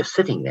 They're just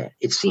sitting there.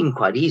 It seemed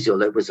quite easy,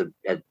 although it was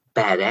a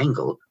bad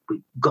angle.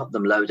 We got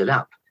them loaded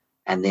up,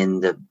 and then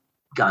the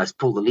guys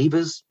pull the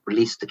levers,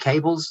 release the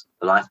cables,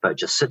 the lifeboat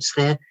just sits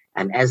there,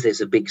 and as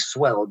there's a big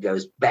swell,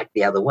 goes back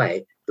the other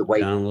way, the weight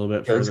down a little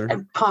bit goes, further,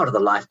 and part of the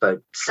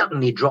lifeboat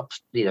suddenly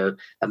drops,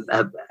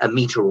 a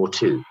meter or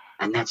two,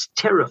 and that's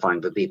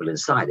terrifying for people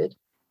inside it.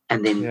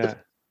 And then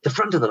the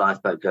front of the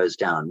lifeboat goes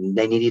down, and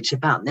they nearly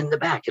tip out, and then the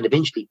back, and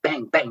eventually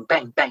bang, bang,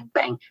 bang, bang,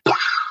 bang,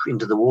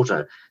 into the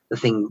water. The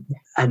thing,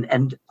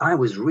 and I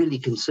was really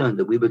concerned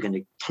that we were going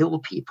to kill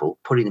people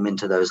putting them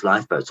into those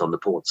lifeboats on the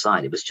port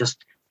side. It was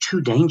just too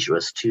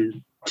dangerous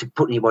to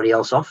put anybody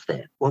else off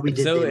there. What we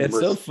did it's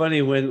so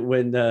funny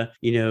when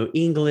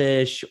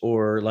English,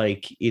 or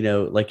like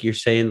you're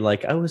saying,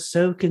 like, I was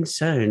so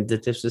concerned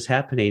that this was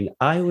happening.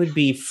 I would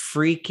be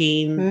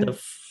freaking the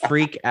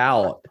freak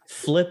out,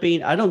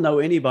 flipping. I don't know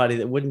anybody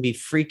that wouldn't be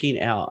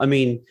freaking out. I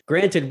mean,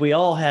 granted, we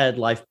all had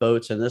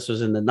lifeboats, and this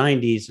was in the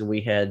 90s, and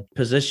we had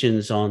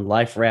positions on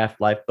life raft,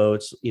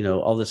 lifeboats,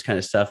 all this kind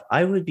of stuff.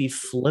 I would be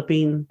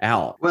flipping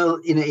out. Well,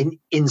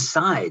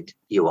 inside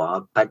you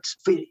are, but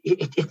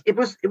it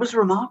was a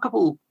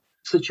remarkable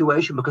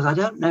situation, because I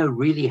don't know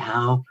really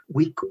how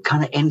we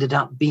kind of ended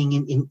up being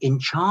in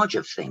charge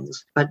of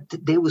things, but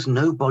there was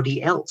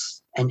nobody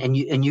else. And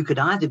you could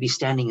either be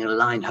standing in a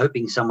line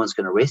hoping someone's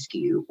going to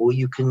rescue you, or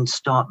you can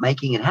start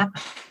making it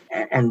happen.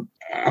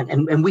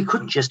 And we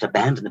couldn't just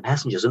abandon the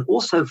passengers. And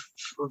also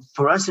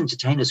for us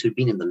entertainers who'd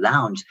been in the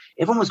lounge,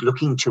 everyone was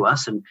looking to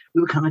us, and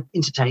we were kind of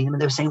entertaining them,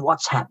 and they were saying,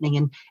 what's happening?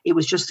 And it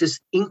was just this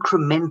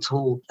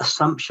incremental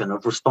assumption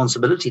of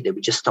responsibility that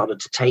we just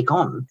started to take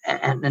on.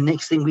 And the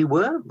next thing, we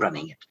were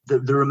running it. The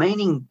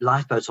remaining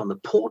lifeboats on the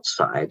port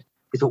side,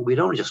 we thought we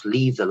don't want to just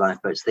leave the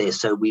lifeboats there.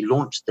 So we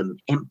launched them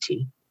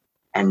empty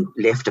and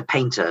left a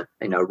painter,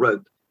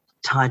 rope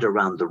tied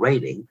around the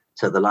railing,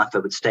 so the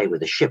lifeboat would stay with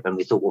the ship. And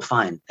we thought, well,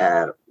 fine,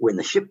 when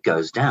the ship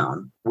goes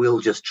down, we'll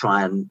just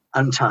try and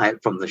untie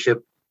it from the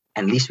ship.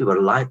 And at least we've got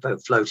a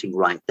lifeboat floating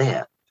right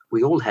there.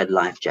 We all had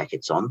life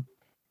jackets on.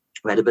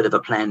 we had a bit of a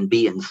plan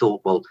B and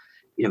thought, well,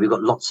 we've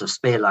got lots of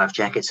spare life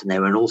jackets and they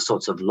were in all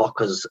sorts of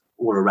lockers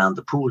all around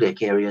the pool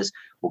deck areas.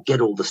 We'll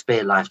get all the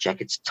spare life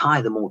jackets,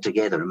 tie them all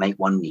together and make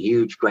one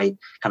huge, great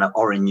kind of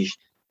orange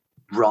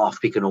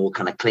raft we can all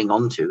kind of cling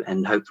onto,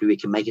 and hopefully we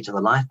can make it to the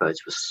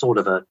lifeboats. Was sort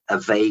of a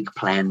vague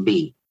plan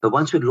B. But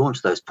once we'd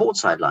launched those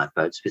portside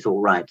lifeboats, we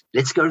thought, right,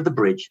 let's go to the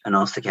bridge and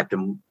ask the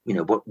captain,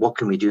 what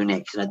can we do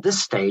next? And at this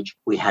stage,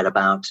 we had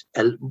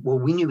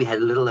we knew we had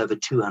a little over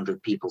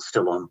 200 people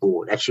still on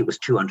board. Actually, it was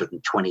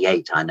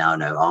 228, I now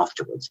know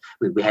afterwards.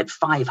 We had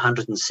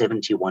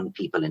 571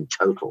 people in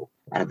total.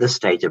 And at this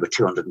stage, there were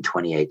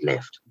 228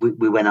 left.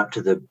 We went up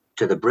to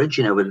the bridge,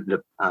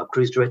 with our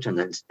cruise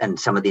director and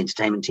some of the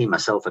entertainment team,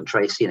 myself and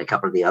Tracy and a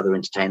couple of the other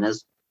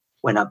entertainers.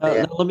 Went up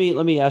there.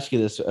 Let me ask you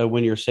this: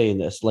 when you're saying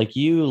this, like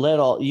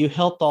you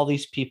helped all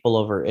these people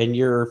over, and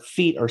your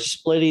feet are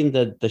splitting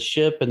the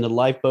ship and the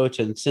lifeboats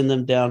and send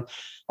them down.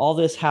 All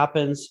this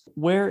happens.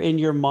 Where in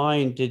your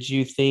mind did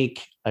you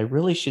think I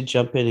really should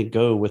jump in and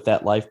go with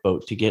that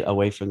lifeboat to get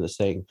away from this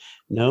thing?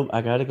 Nope,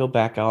 I got to go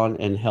back on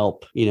and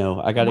help.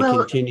 I got to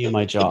continue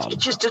my job. It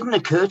just didn't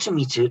occur to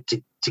me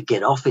to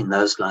get off in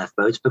those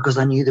lifeboats because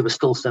I knew there were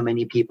still so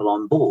many people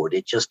on board.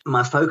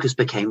 My focus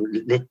became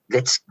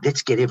let's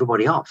get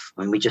everybody off.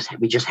 I mean, we just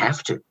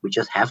have to. We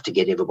just have to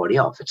get everybody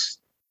off.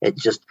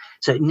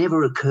 So it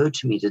never occurred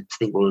to me to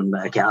think, well,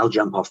 okay, I'll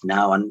jump off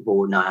now,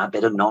 or no, I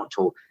better not.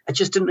 Or it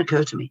just didn't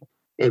occur to me.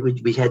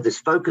 We had this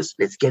focus.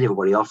 Let's get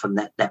everybody off, and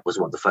that was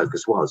what the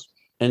focus was.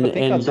 And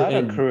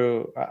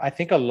I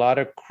think a lot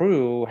of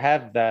crew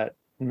have that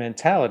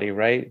mentality,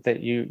 right?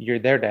 That you're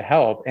there to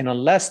help, and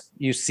unless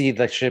you see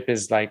the ship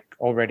is like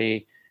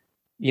already,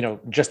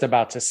 just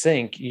about to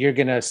sink, you're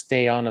gonna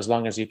stay on as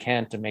long as you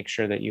can to make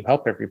sure that you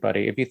help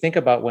everybody. If you think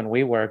about when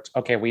we worked,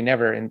 okay, we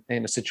never in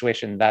a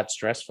situation that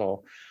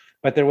stressful,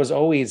 but there was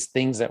always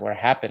things that were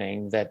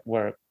happening that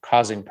were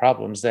causing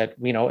problems that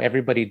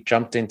everybody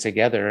jumped in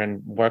together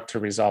and worked to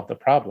resolve the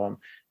problem.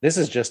 This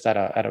is just at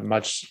a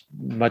much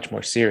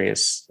more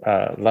serious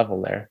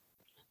level there.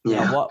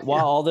 Yeah.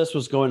 While all this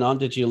was going on,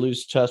 did you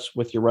lose touch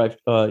with your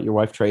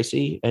wife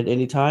Tracy at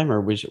any time,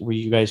 or were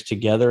you guys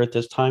together at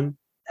this time?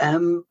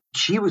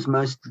 She was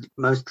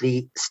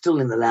mostly still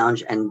in the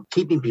lounge and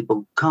keeping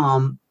people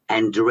calm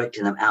and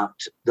directing them out.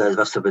 Those of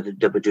us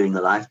that were doing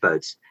the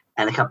lifeboats,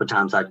 and a couple of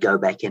times I'd go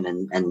back in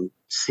and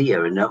see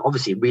her, and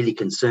obviously really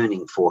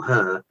concerning for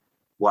her,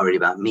 worried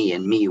about me,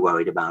 and me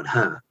worried about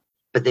her.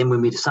 But then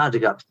when we decided to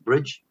go up to the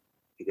bridge,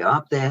 we go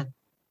up there,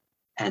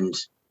 and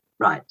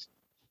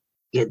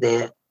get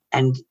there.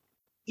 And,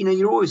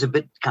 you're always a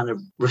bit kind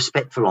of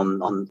respectful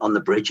on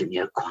the bridge and,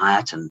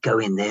 quiet, and go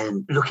in there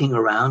and looking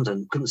around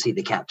and couldn't see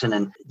the captain.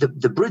 And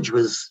the bridge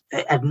was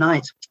at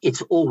night.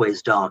 It's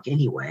always dark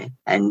anyway.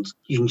 And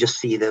you can just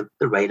see the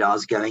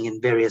radars going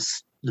and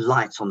various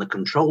lights on the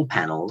control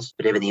panels,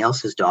 but everything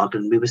else is dark.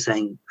 And we were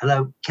saying,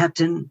 hello,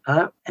 Captain,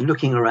 hello, and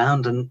looking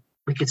around, and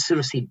we could sort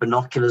of see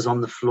binoculars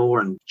on the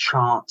floor and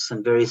charts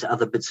and various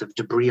other bits of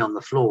debris on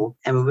the floor.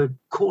 And we were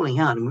calling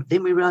out, and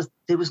then we realized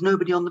there was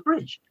nobody on the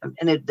bridge.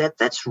 And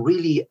that's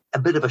really a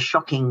bit of a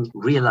shocking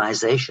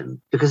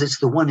realization, because it's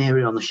the one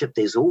area on the ship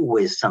there's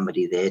always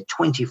somebody there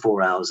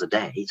 24 hours a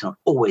day. It's not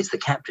always the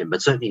captain,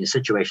 but certainly in a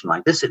situation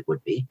like this it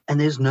would be.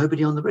 And there's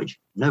nobody on the bridge.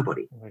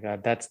 Nobody. Oh my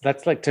God, that's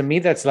like, to me,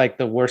 that's like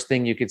the worst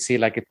thing you could see.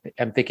 Like,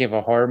 I'm thinking of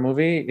a horror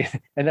movie,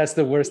 and that's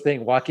the worst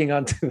thing, walking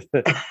onto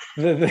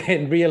the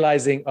and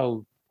realizing,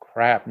 oh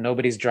crap,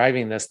 nobody's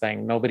driving this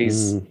thing.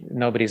 Nobody's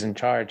in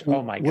charge.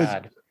 Oh my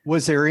God.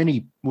 Was there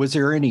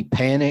any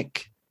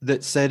panic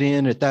that set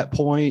in at that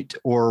point,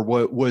 or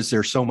what, was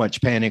there so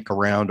much panic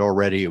around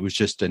already? It was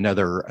just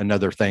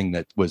another thing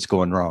that was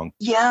going wrong.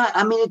 Yeah,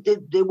 I mean,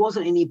 there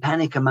wasn't any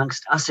panic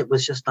amongst us. It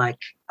was just like,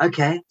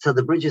 okay, so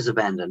the bridge is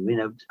abandoned.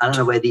 I don't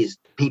know where these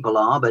people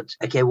are, but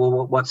okay,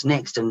 well, what's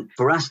next? And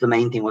for us, the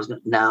main thing was,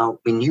 now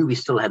we knew we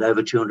still had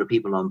over 200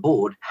 people on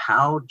board.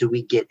 How do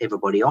we get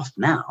everybody off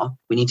now?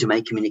 We need to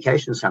make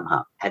communication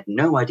somehow. Had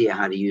no idea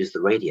how to use the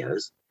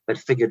radios, but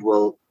figured,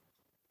 well,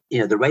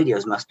 the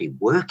radios must be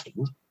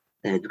working,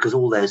 because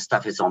all those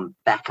stuff is on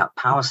backup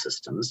power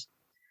systems.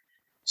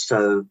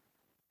 So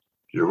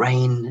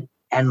Lorraine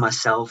and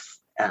myself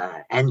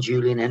and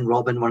Julian and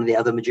Robin, one of the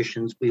other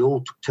magicians, we all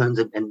took turns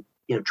and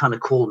trying to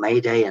call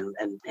Mayday, and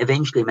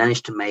eventually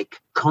managed to make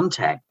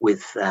contact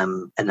with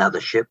another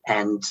ship,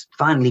 and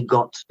finally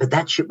but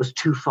that ship was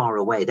too far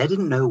away. They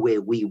didn't know where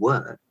we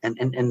were. And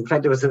in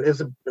fact,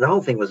 the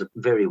whole thing was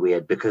very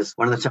weird, because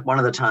one of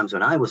the times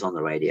when I was on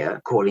the radio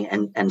calling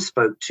and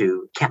spoke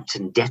to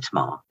Captain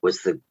Detmar,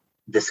 was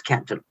this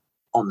captain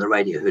on the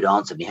radio who'd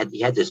answered. He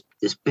had this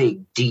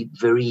big, deep,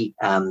 very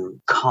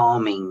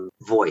calming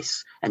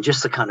voice, and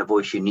just the kind of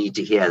voice you need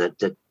to hear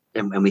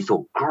and we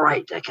thought,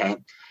 great, okay.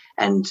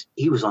 And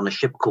he was on a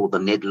ship called the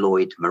Ned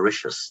Lloyd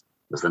Mauritius,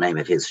 was the name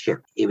of his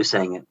ship. He was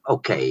saying,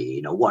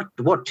 okay,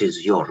 what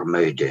is your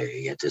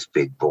mayday at this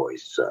big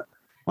voice?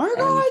 We're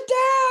going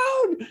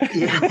down.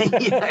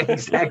 Yeah,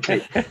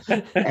 exactly.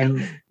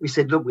 And we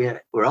said, look,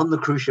 we're on the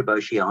cruise ship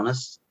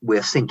Oceanus.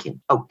 We're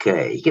sinking.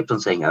 Okay. He kept on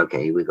saying,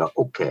 okay. We go,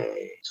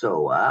 okay.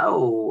 So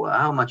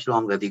how much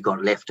longer have you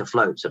got left to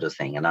float, sort of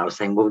thing? And I was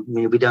saying, well,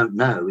 we don't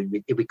know.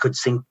 We could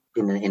sink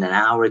in an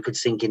hour. It could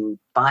sink in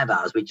 5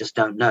 hours. We just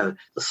don't know.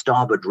 The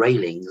starboard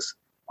railings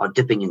are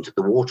dipping into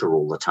the water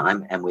all the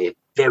time, and we're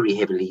very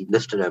heavily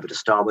lifted over to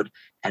starboard.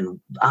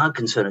 And our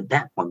concern at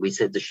that point, we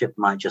said the ship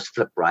might just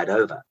flip right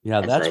over. Yeah,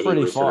 and that's so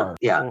pretty far.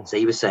 So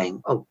he was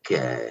saying,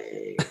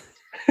 okay.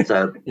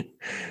 So,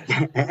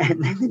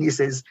 and then he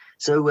says,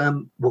 so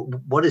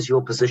what is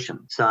your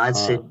position? So I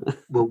said,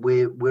 well,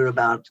 we're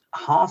about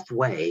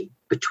halfway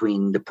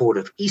between the port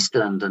of East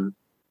London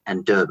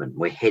and Durban.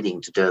 We're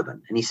heading to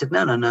Durban. And he said,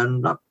 no,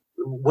 not.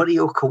 What are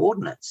your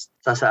coordinates?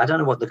 So I said, I don't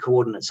know what the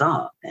coordinates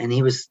are. And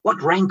he was,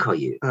 what rank are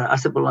you? I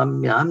said, well,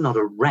 I'm not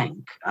a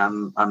rank.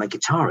 I'm a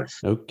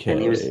guitarist. Okay.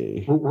 And he was,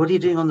 well, what are you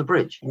doing on the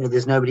bridge?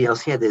 There's nobody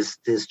else here. There's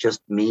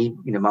just me,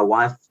 my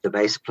wife, the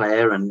bass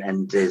player,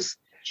 and there's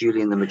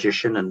Julian the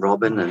magician and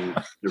Robin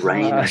and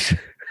Lorraine.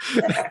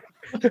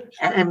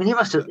 And he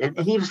must have, and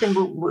he was saying,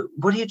 well,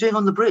 what are you doing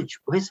on the bridge?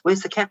 Where's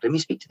the captain? Let me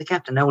speak to the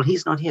captain. No, well,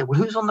 he's not here. Well,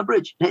 who's on the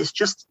bridge? No, it's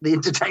just the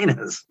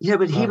entertainers.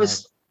 But he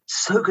was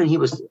so good. He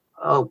was,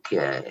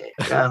 okay.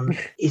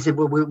 He said,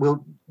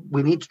 well,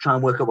 we need to try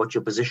and work out what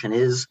your position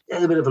is.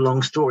 A bit of a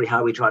long story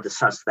how we tried to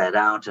suss that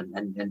out.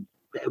 And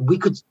we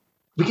could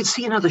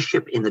see another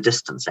ship in the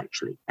distance,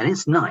 actually. And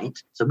it's night,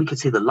 so we could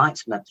see the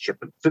lights from that ship.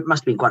 It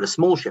must have been quite a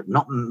small ship,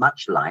 not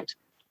much light.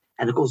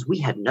 And, of course, we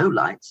had no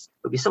lights,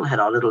 but we still had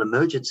our little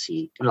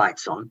emergency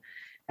lights on.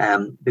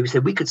 But we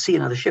said we could see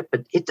another ship,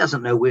 but it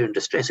doesn't know we're in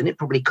distress, and it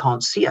probably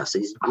can't see us.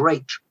 These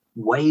great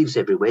waves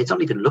everywhere. It's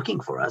not even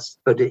looking for us.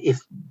 But if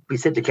we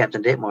said to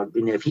Captain Detmar,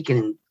 if he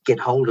can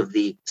get hold of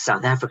the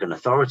South African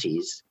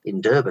authorities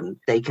in Durban,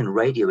 they can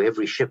radio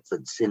every ship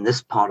that's in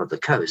this part of the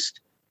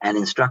coast and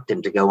instruct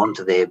them to go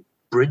onto their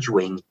bridge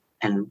wing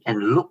and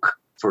look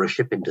for a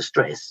ship in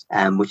distress,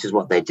 which is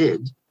what they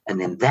did. And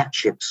then that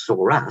ship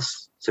saw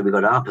us. So we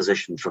got our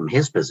position from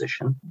his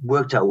position,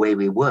 worked out where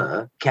we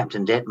were.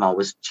 Captain Detmar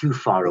was too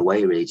far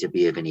away really to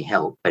be of any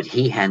help, but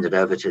he handed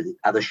over to the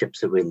other ships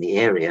that were in the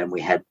area, and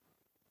we had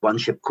one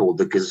ship called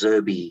the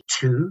Gazerbi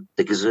 2,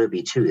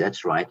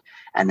 that's right,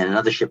 and then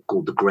another ship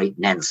called the Great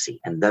Nancy.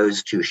 And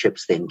those two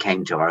ships then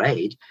came to our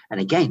aid. And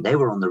again, they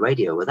were on the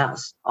radio with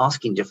us,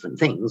 asking different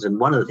things. And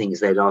one of the things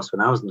they'd asked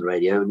when I was on the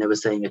radio, and they were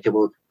saying, okay,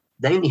 well,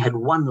 they only had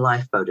one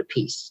lifeboat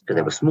apiece because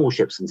they were small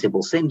ships, and said,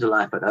 well, send a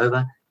lifeboat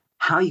over.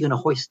 How are you going to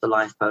hoist the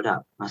lifeboat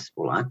up? I said,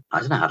 well, I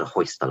don't know how to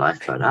hoist the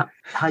lifeboat up.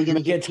 How are you going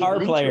to get guitar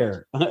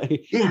player?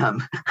 Yeah.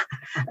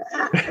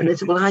 And they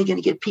said, well, how are you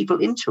going to get people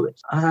into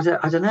it? I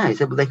don't know. He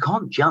said, well, they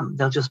can't jump.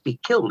 They'll just be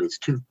killed. It's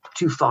too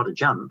far to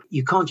jump.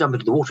 You can't jump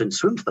into the water and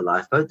swim to the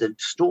lifeboat. The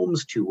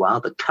storm's too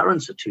wild. The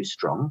currents are too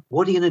strong.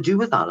 What are you going to do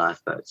with our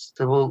lifeboats? I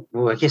said, well,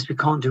 I guess we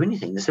can't do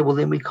anything. They said, well,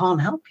 then we can't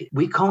help you.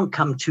 We can't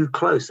come too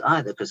close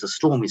either because the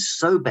storm is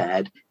so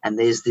bad, and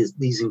there's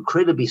these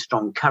incredibly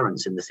strong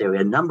currents in this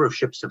area. A number of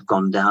ships have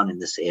gone down in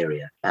this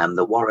area.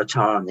 The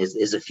Waratah, and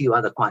there's a few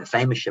other quite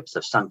famous ships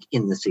have sunk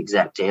in this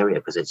exact area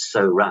because it's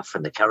so rough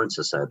and the currents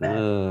are so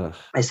bad.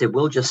 They said,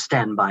 we'll just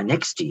stand by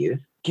next to you.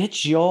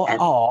 Get your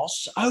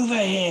ass over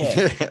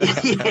here.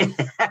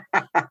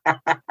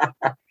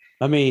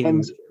 I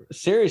mean,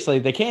 seriously,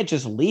 they can't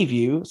just leave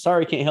you.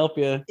 Sorry, can't help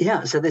you.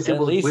 Yeah, so they said,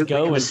 well, at least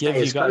go and give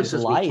you guys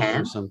light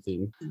or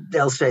something.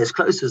 They'll stay as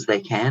close as they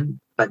can,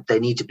 but they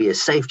need to be a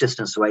safe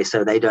distance away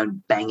so they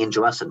don't bang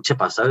into us and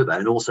tip us over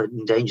and also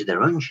endanger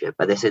their own ship.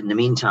 But they said in the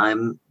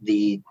meantime,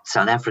 the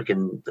South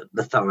African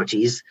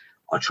authorities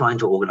are trying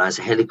to organize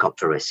a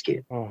helicopter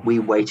rescue. We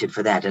waited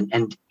for that.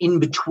 And in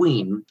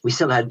between, we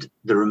still had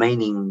the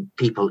remaining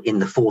people in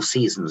the Four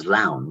Seasons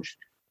lounge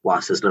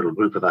whilst this little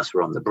group of us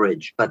were on the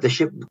bridge. But the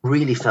ship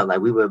really felt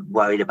like we were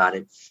worried about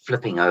it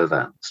flipping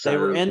over. So they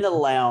were in the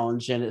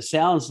lounge, and it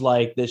sounds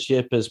like the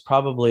ship is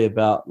probably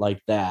about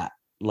like that.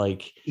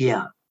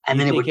 Yeah. And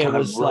then it would kind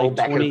of roll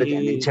back 20, a bit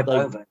and then tip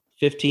over.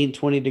 15,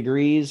 20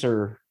 degrees,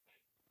 or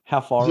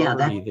how far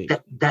over do you think?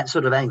 That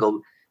sort of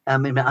angle. I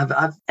mean,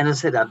 I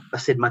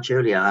said much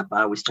earlier,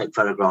 I always take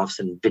photographs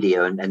and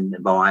video, and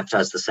my wife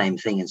does the same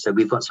thing. And so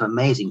we've got some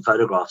amazing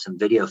photographs and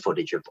video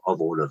footage of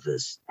all of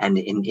this. And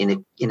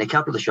in a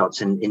couple of the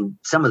shots, in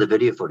some of the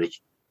video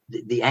footage,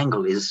 the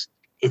angle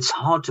it's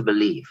hard to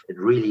believe. It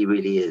really,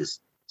 really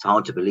is. It's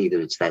hard to believe that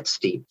it's that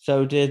steep.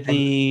 So did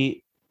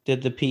the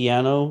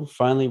piano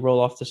finally roll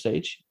off the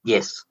stage?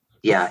 Yes.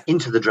 Yeah.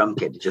 Into the drum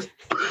kit. It just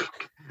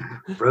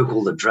broke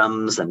all the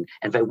drums, and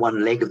in fact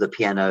one leg of the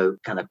piano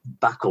kind of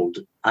buckled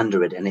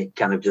under it, and it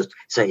kind of just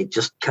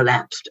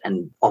collapsed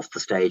and off the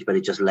stage, but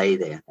it just lay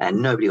there,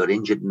 and nobody got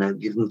injured. No,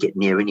 you didn't get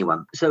near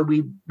anyone. So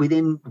we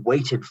then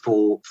waited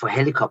for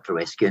helicopter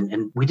rescue,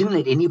 and we didn't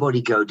let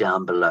anybody go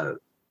down below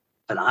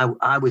But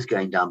I was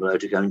going down below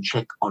to go and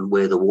check on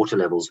where the water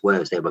levels were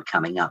as they were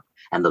coming up.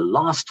 And the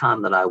last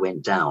time that I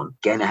went down,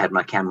 again, I had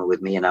my camera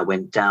with me and I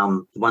went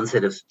down one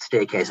set of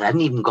staircase. I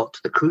hadn't even got to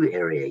the crew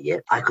area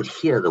yet. I could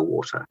hear the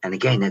water. And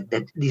again,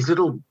 these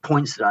little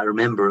points that I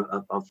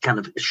remember of kind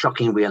of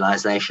shocking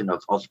realization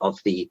of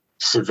the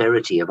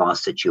severity of our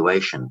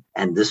situation.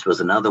 And this was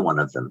another one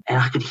of them. And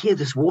I could hear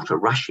this water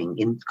rushing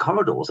in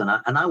corridors.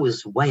 And I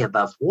was way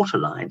above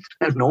waterline.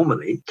 And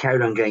normally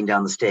carried on going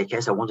down the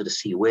staircase. I wanted to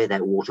see where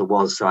that water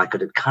was so I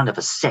could kind of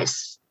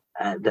assess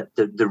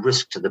the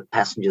risk to the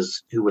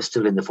passengers who were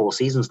still in the Four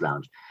Seasons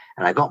Lounge.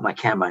 And I got my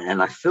camera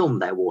and I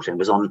filmed that water.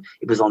 And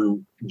it was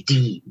on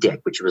D deck,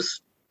 which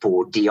was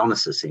for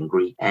Dionysus in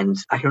Greek. And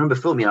I can remember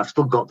filming, I've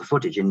still got the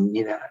footage. And,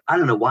 I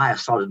don't know why I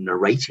started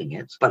narrating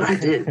it, but I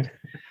did.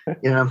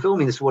 I'm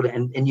filming this water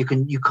and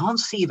you can't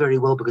see very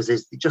well because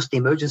there's just the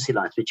emergency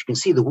lights, but you can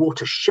see the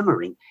water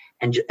shimmering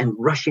and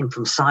rushing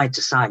from side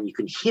to side and you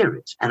can hear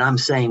it. And I'm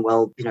saying,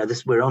 well,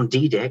 we're on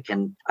D deck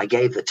and I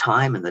gave the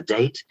time and the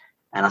date.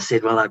 And I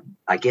said, well,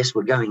 I guess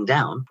we're going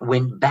down.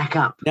 Went back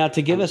up. Now,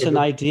 to give us an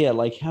idea,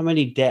 like how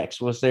many decks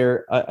was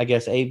there? I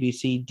guess A, B,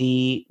 C,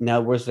 D.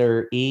 Now, was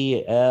there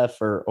E, F,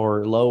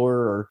 or lower?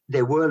 Or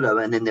there were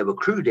lower, and then there were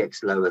crew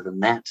decks lower than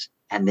that,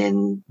 and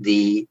then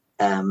the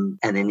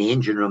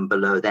engine room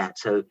below that.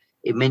 So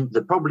it meant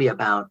that probably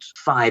about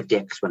 5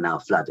 decks were now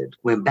flooded.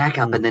 Went back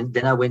up, and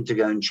then I went to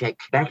go and check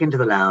back into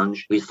the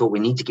lounge. We thought we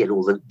need to get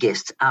all the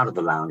guests out of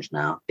the lounge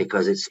now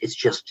because it's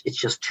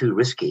just too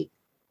risky.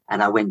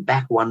 And I went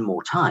back one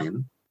more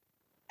time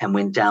and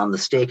went down the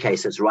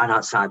staircase that's right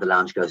outside the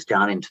lounge, goes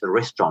down into the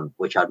restaurant,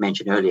 which I'd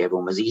mentioned earlier,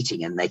 everyone was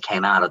eating and they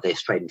came out of there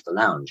straight into the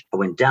lounge. I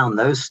went down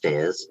those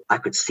stairs. I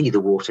could see the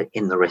water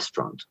in the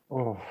restaurant.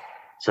 Oh.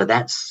 So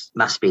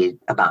must be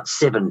about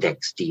 7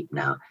 decks deep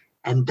now.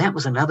 And that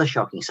was another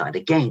shocking sight.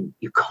 Again,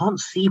 you can't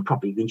see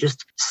properly. You can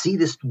just see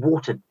this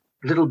water,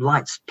 little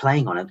lights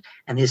playing on it.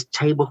 And there's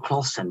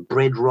tablecloths and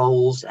bread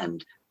rolls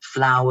and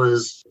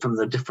flowers from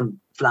the different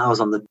flowers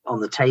on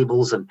the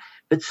tables and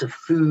bits of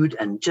food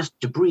and just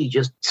debris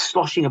just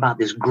sloshing about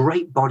this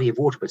great body of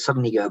water, but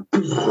suddenly go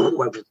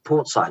over the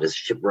port side as the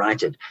ship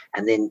righted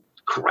and then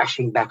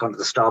crashing back onto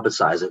the starboard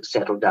side as it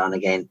settled down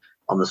again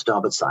on the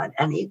starboard side.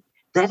 And it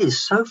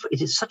is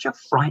such a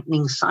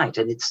frightening sight.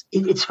 And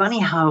it's funny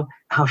how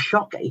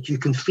shocked you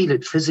can feel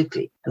it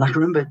physically. And I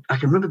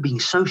can remember being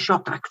so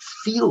shocked. I could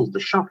feel the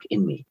shock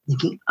in me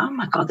thinking, oh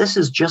my God, this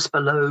is just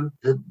below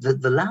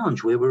the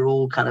lounge where we're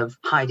all kind of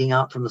hiding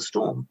out from the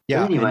storm.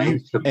 Yeah.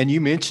 Anyway, and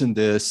you mentioned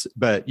this,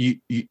 but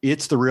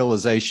it's the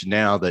realization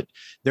now that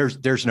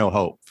there's no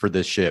hope for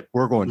this ship.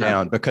 We're going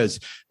down because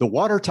the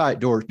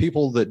watertight doors,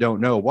 people that don't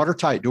know,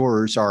 watertight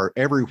doors are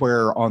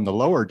everywhere on the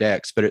lower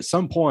decks, but at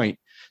some point,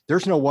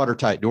 there's no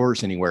watertight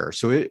doors anywhere.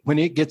 So when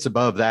it gets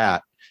above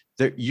that,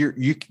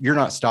 you're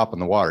not stopping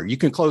the water. You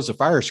can close the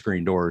fire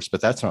screen doors,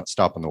 but that's not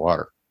stopping the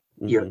water.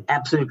 You're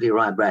absolutely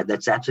right, Brad.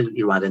 That's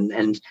absolutely right.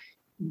 And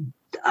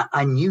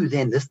I knew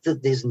then that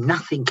there's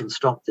nothing can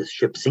stop this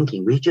ship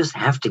sinking. We just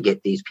have to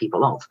get these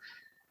people off.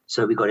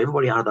 So we got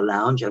everybody out of the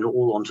lounge and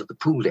all onto the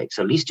pool deck.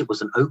 So at least it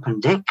was an open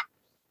deck,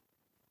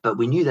 but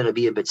we knew that it'd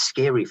be a bit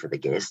scary for the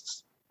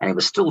guests. And it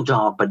was still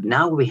dark, but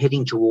now we're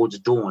heading towards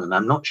dawn. And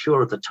I'm not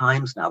sure of the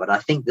times now, but I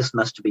think this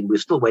must have been, we're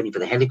still waiting for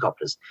the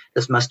helicopters.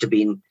 This must have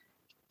been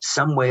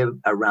somewhere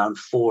around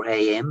 4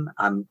 a.m.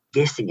 I'm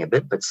guessing a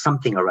bit, but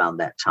something around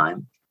that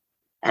time.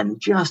 And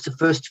just the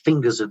first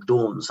fingers of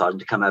dawn starting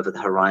to come over the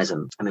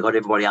horizon. And we got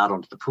everybody out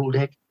onto the pool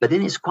deck. But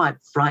then it's quite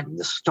frightening,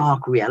 the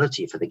stark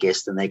reality for the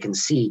guests. And they can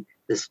see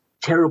this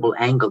terrible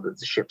angle that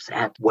the ship's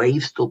at,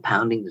 waves still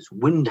pounding, there's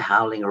wind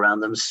howling around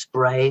them,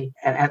 spray.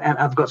 And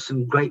I've got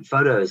some great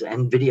photos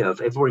and video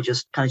of everybody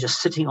just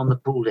sitting on the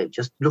pool deck,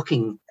 just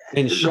looking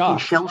in shock,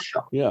 shell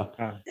shock. Yeah.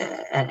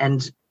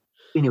 And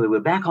anyway, we're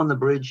back on the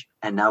bridge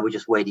and now we're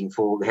just waiting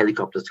for the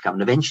helicopters to come.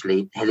 And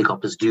eventually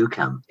helicopters do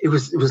come. It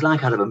was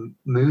like out of a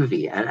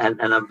movie.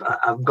 And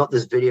I've got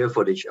this video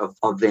footage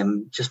of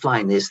them just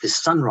flying. There's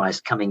this sunrise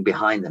coming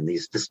behind them.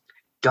 There's this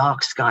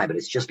dark sky, but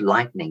it's just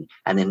lightning.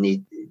 And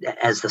then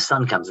as the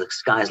sun comes, the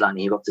sky is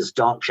lightning. You've got this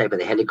dark shape of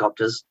the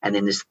helicopters and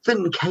then this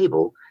thin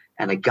cable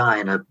and a guy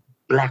in a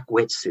black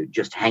wetsuit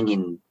just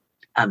hanging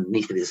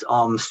underneath of his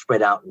arms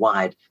spread out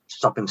wide to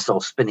stop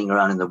himself spinning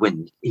around in the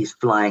wind. He's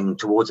flying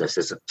towards us.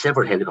 There's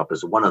several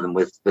helicopters, one of them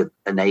with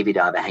a Navy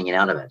diver hanging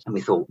out of it. And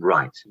we thought,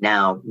 right,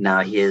 now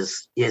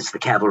here's the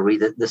cavalry.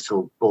 That this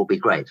will all be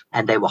great.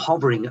 And they were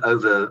hovering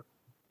over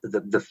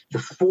the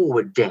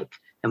forward deck.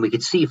 And we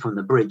could see from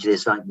the bridge,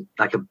 there's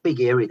like a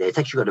big area there. It's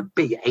actually got a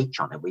big H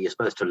on it where you're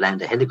supposed to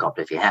land a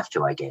helicopter if you have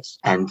to, I guess.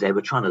 And they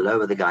were trying to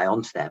lower the guy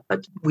onto that.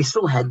 But we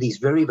still had these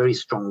very, very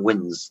strong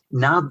winds.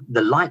 Now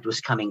the light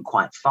was coming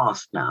quite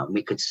fast now. And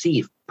we could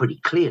see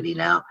pretty clearly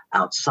now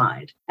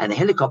outside. And the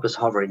helicopter's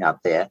hovering up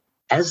there.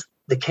 as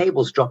the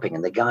cable's dropping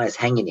and the guy's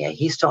hanging here,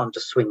 he's starting to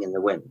swing in the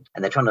wind,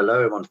 and they're trying to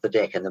lower him onto the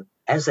deck. And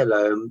as they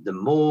lower him, the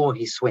more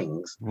he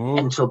swings,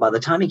 until by the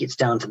time he gets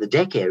down to the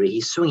deck area,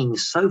 he's swinging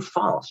so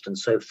fast and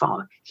so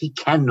far, he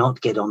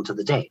cannot get onto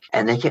the deck.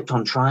 And they kept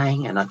on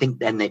trying, and I think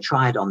then they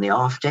tried on the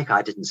aft deck.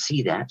 I didn't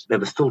see that. They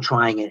were still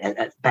trying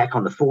it back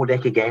on the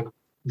foredeck again.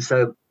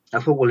 So I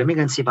thought, well, let me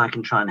go and see if I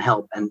can try and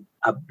help. And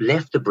I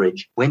left the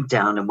bridge, went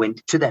down and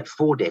went to that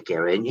foredeck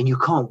area. And you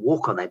can't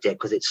walk on that deck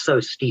because it's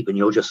so steep and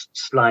you'll just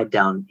slide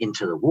down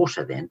into the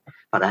water then.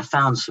 But I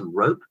found some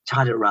rope,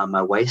 tied it around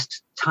my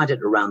waist, tied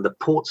it around the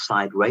port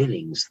side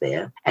railings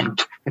there.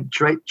 And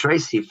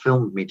Tracy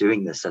filmed me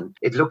doing this, and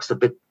it looks a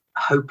bit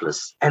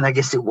hopeless, and I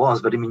guess it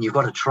was, but I mean, you've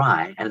got to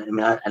try.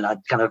 And I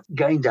kind of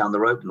going down the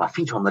rope with my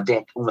feet on the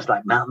deck, almost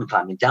like mountain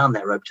climbing down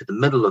that rope to the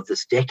middle of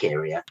this deck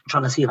area,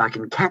 trying to see if I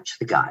can catch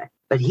the guy.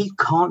 But he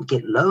can't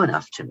get low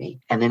enough to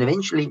me. And then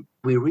eventually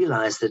we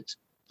realized that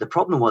the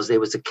problem was there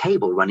was a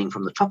cable running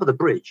from the top of the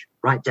bridge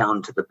right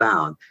down to the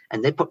bow,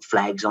 and they put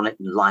flags on it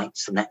and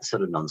lights and that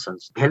sort of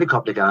nonsense. The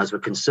helicopter guys were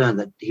concerned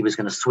that he was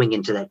going to swing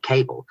into that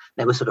cable.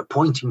 They were sort of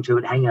pointing to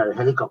it, hanging out of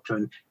the helicopter,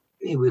 and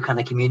we were kind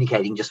of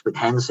communicating just with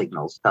hand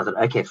signals. I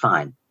thought, okay,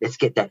 fine, let's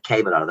get that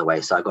cable out of the way.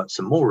 So I got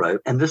some more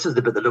rope. And this is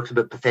the bit that looks a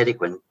bit pathetic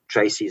when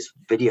Tracy's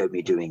videoed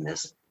me doing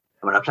this.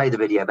 And when I play the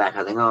video back,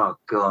 I think, oh,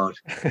 God,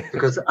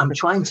 because I'm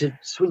trying to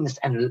swing this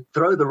and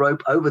throw the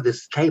rope over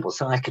this cable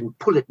so I can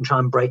pull it and try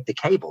and break the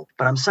cable.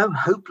 But I'm so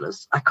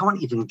hopeless, I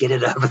can't even get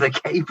it over the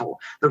cable.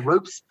 The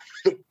rope's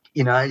thick.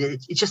 You know,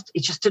 it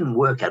just didn't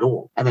work at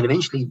all. And then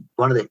eventually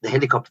one of the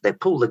helicopter, they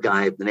pull the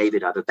guy, the Navy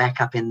diver,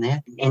 back up in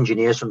there.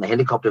 Engineers from the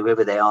helicopter,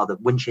 whoever they are, the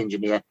winch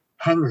engineer,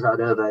 hangs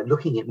out over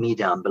looking at me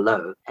down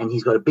below. And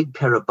he's got a big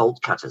pair of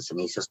bolt cutters,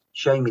 and he's just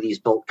showing me these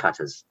bolt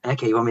cutters.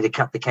 Okay, you want me to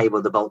cut the cable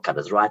with the bolt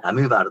cutters, right? I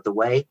move out of the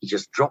way. He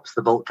just drops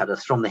the bolt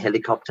cutters from the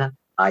helicopter.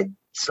 I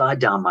slide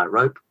down my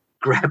rope,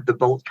 grab the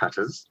bolt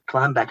cutters,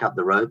 climb back up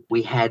the rope.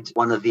 We had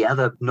one of the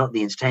other, not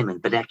the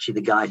entertainment, but actually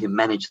the guy who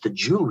managed the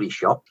jewelry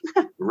shop,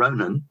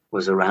 Ronan,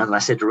 was around. And I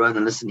said to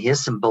Ronan, listen,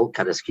 here's some bolt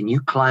cutters. Can you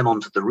climb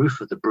onto the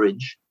roof of the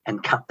bridge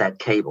and cut that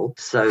cable?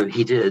 So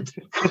he did.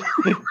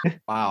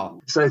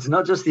 Wow. So it's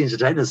not just the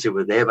entertainers who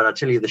were there, but I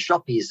tell you, the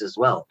shoppies as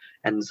well.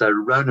 And so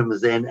Ronan was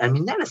there. I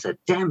mean, that is a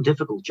damn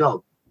difficult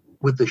job,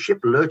 with the ship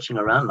lurching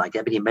around like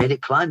that, but he made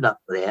it, climbed up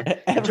there.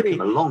 It took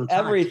him a long time.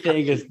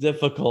 Everything is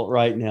difficult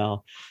right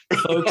now.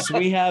 Folks,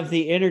 we have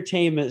the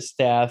entertainment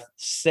staff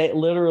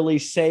literally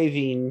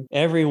saving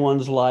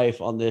everyone's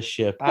life on this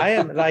ship. I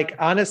am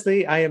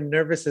honestly, I am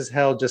nervous as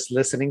hell just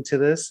listening to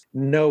this,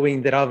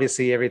 knowing that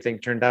obviously everything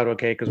turned out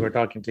okay because we're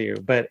talking to you,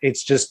 but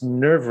it's just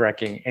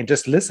nerve-wracking. And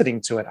just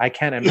listening to it, I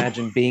can't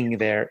imagine being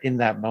there in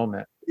that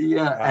moment.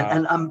 Yeah,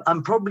 and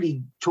I'm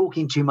probably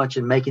talking too much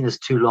and making this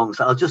too long,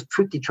 so I'll just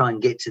quickly try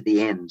and get to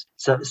the end.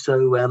 So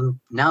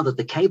now that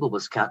the cable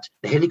was cut,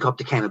 the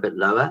helicopter came a bit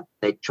lower.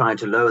 They tried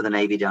to lower the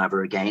Navy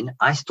diver again.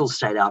 I still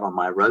stayed out on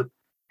my rope,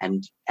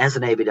 and as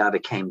the Navy diver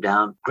came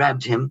down,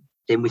 grabbed him.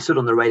 Then we stood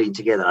on the railing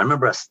together. I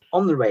remember us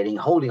on the railing,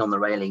 holding on the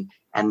railing,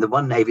 and the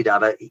one Navy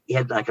diver, he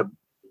had like a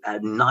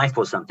knife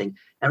or something.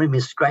 I remember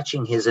him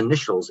scratching his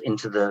initials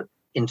into the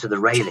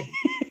railing,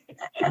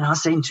 and I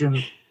was saying to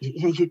him,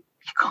 you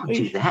can't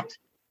do that.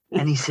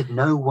 And he said,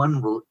 no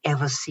one will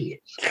ever see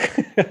it.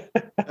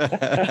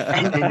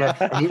 and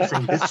he was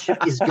saying, this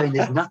ship is going,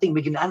 there's nothing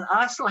we can. And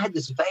I still had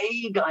this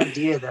vague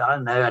idea that, I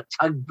don't know, a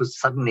tug was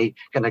suddenly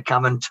going to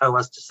come and tow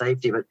us to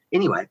safety. But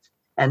anyway,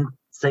 and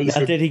so he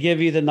said, did he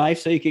give you the knife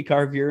so you could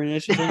carve your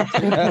initials?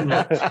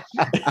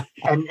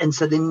 And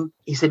so then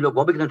he said, look,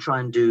 what we're going to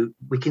try and do,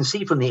 we can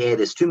see from the air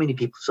there's too many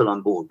people still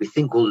on board. We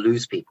think we'll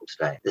lose people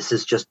today.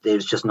 There's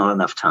just not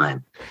enough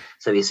time.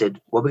 So he said,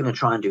 what we're going to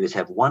try and do is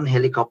have one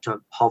helicopter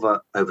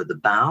hover over the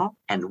bow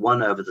and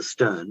one over the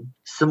stern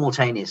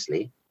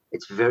simultaneously.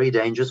 It's very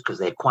dangerous because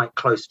they're quite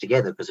close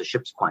together because the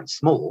ship's quite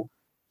small.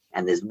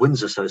 And the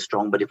winds are so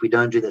strong, but if we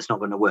don't do this, it's not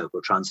going to work.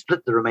 We'll try and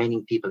split the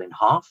remaining people in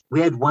half. We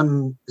had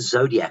one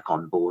Zodiac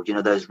on board,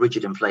 those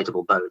rigid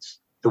inflatable boats.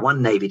 The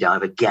one Navy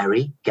diver,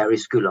 Gary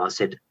Skoular,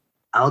 said,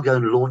 I'll go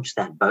and launch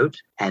that boat.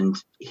 And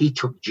he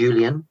took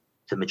Julian,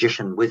 the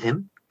magician, with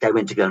him. They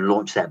went to go and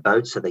launch that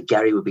boat so that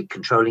Gary would be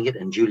controlling it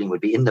and Julian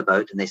would be in the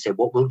boat. And they said,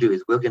 what we'll do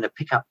is we're going to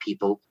pick up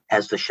people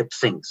as the ship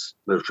sinks.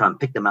 We'll try and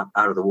pick them up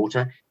out of the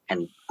water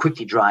and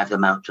quickly drive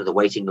them out to the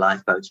waiting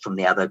lifeboats from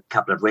the other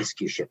couple of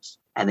rescue ships.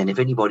 And then if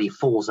anybody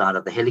falls out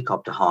of the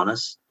helicopter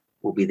harness,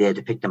 we'll be there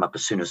to pick them up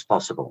as soon as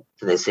possible.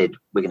 So they said,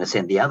 we're going to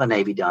send the other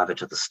Navy diver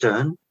to the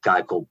stern, a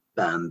guy called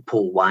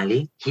Paul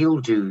Wiley.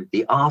 He'll do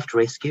the aft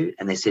rescue.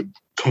 And they said,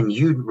 can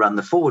you run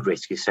the forward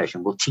rescue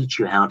station? We'll teach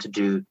you how to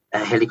do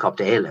a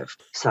helicopter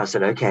airlift. So I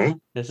said, okay.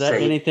 Is that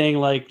anything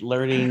like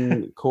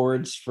learning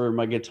chords for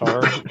my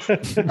guitar?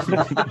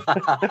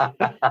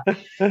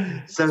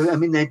 So, I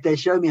mean, they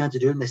showed me how to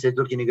do it. And they said,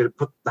 look, you're going to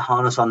put the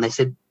harness on. They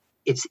said,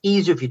 it's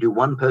easier if you do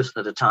one person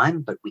at a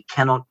time, but we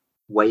cannot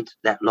wait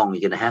that long.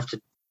 We're going to have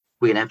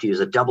to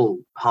use a double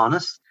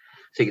harness.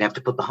 So you're going to have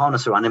to put the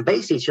harness around. And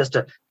basically, it's just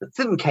the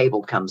thin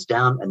cable comes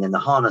down, and then the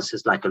harness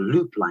is like a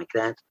loop like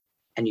that.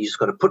 and you just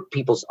got to put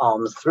people's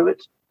arms through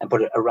it and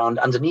put it around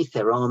underneath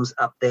their arms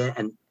up there.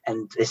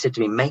 And they said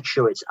to me, make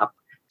sure it's up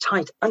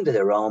tight under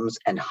their arms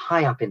and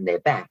high up in their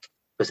back,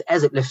 because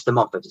as it lifts them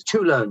off, if it's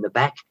too low in the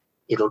back,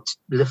 it'll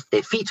lift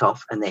their feet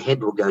off and their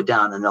head will go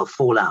down and they'll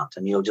fall out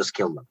and you'll just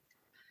kill them.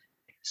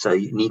 So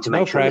you need to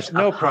make sure it's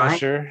no up high.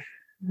 pressure.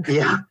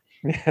 Yeah.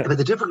 But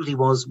the difficulty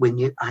was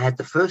I had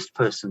the first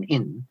person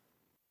in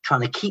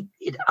trying to keep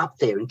it up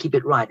there and keep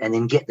it right and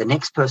then get the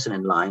next person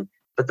in line.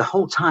 But the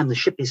whole time the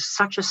ship is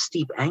such a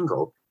steep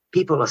angle,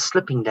 people are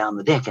slipping down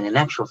the deck. And in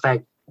actual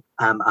fact,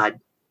 I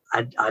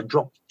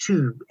dropped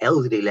two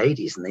elderly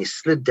ladies and they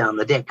slid down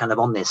the deck kind of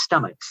on their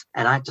stomachs.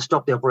 And I had to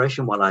stop the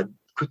operation while I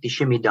quickly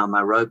shimmied down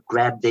my rope,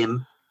 grabbed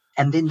them.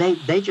 And then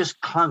they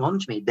just clung on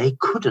to me. They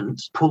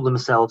couldn't pull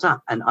themselves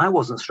up. And I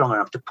wasn't strong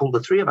enough to pull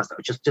the three of us.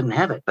 I just didn't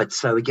have it. But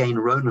so again,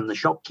 Ronan, the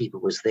shopkeeper,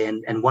 was there.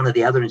 And one of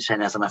the other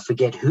entertainers, and I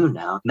forget who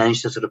now,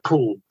 managed to sort of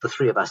pull the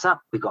three of us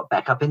up. We got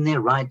back up in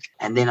there, right?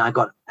 And then I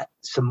got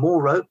some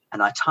more rope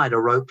and I tied a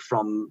rope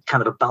from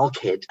kind of a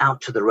bulkhead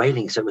out to the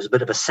railing. So it was a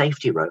bit of a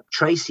safety rope.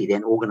 Tracy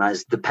then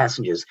organized the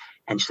passengers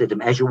and she said to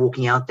them, as you're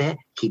walking out there,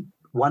 keep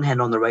one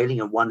hand on the railing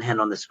and one hand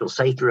on this little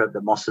safety rope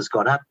that Moss has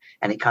got up.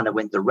 And it kind of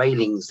went the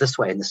railings this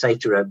way and the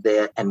safety rope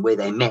there. And where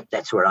they met,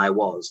 that's where I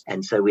was.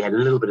 And so we had a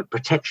little bit of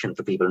protection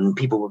for people.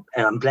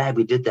 And I'm glad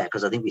we did that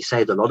because I think we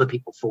saved a lot of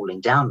people falling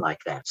down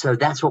like that. So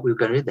that's what we were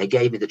going to do. They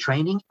gave me the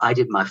training. I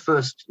did my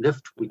first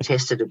lift. We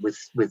tested it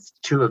with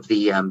two of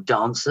the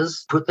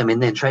dancers, put them in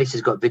there. And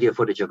Tracy's got video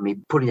footage of me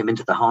putting them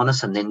into the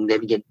harness and then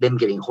them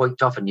getting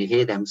hoiked off and you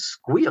hear them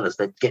squeal as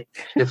they get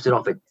lifted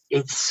off.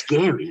 It's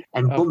scary.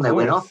 And boom, they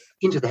went off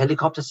into the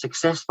helicopter,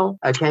 successful.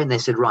 Okay, and they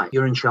said, right,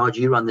 you're in charge,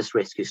 you run this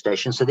rescue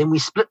station. So then we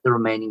split the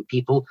remaining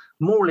people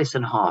more or less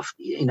in half.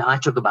 I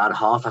took about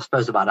half, I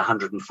suppose about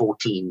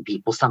 114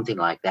 people, something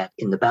like that,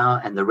 in the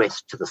bow and the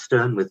rest to the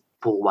stern with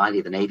Paul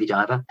Wiley, the Navy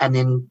diver. And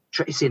then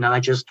Tracy and I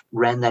just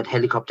ran that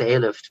helicopter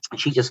airlift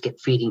and she just kept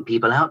feeding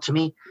people out to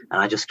me.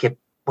 And I just kept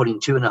putting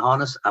two in a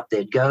harness, up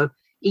they'd go.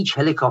 Each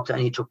helicopter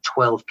only took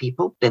 12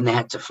 people. Then they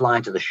had to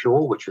fly to the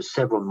shore, which was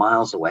several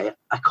miles away.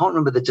 I can't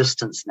remember the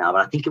distance now,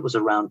 but I think it was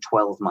around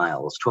 12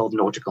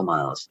 nautical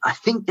miles. I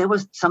think there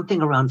was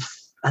something around,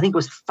 I think it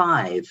was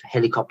 5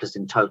 helicopters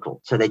in total.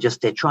 So they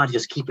tried to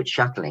just keep it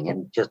shuttling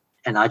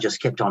and I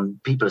just kept on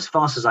people as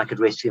fast as I could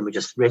rescue them. We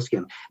just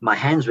rescue them. My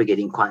hands were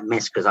getting quite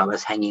messed because I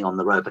was hanging on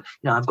the rope. But,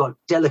 I've got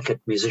delicate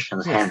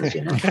musician's hands,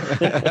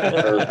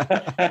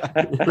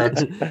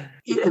 But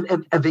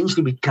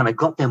eventually we kind of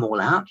got them all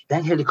out.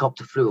 That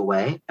helicopter flew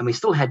away and we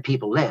still had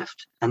people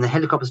left and the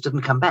helicopters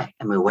didn't come back.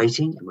 And we're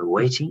waiting and we're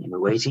waiting and we're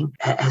waiting.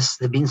 Has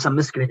there been some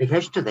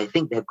miscommunication? Do they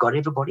think they've got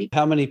everybody?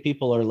 How many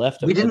people are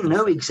left? We didn't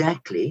know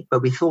exactly,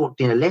 but we thought,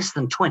 less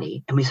than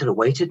 20. And we sort of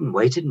waited and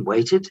waited and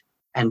waited.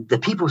 And the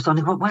people were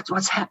starting,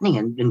 what's happening?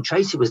 And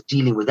Tracy was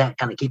dealing with that,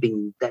 kind of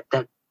keeping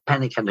that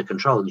panic under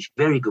control. And she's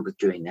very good with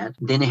doing that.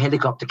 Then a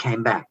helicopter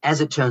came back. As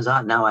it turns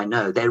out, now I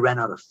know, they ran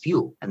out of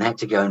fuel and they had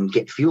to go and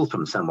get fuel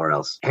from somewhere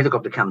else.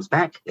 Helicopter comes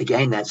back.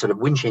 Again, that sort of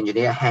winch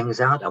engineer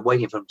hangs out. I'm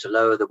waiting for him to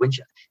lower the winch.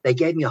 They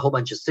gave me a whole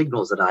bunch of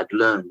signals that I'd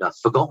learned. I've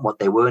forgotten what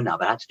they were now,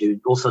 but I had to do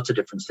all sorts of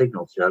different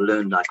signals that I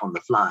learned like on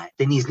the fly.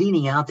 Then he's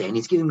leaning out there and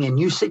he's giving me a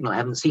new signal I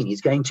haven't seen.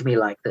 He's going to me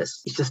like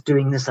this. He's just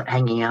doing this,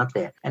 hanging out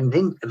there. And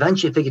then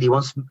eventually I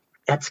figured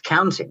that's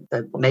counting.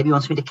 Maybe he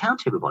wants me to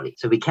count everybody.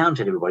 So we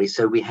counted everybody.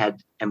 So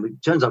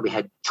turns out we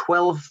had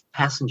 12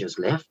 passengers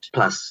left,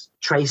 plus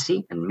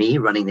Tracy and me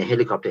running the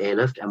helicopter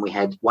airlift. And we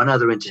had one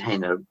other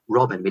entertainer,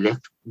 Robin. We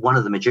left one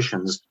of the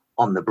magicians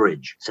on the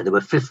bridge. So there were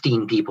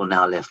 15 people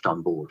now left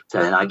on board.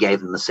 So then I gave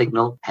them the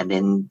signal. And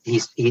then he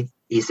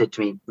said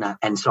to me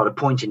and started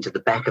pointing to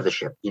the back of the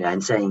ship,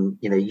 and saying,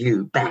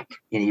 you back,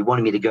 you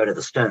wanted me to go to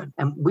the stern.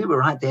 And we were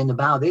right there in the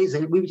bow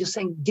there. We were just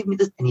saying, give me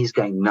this. And he's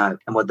going, no.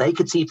 And what they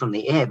could see from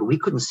the air, but we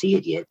couldn't see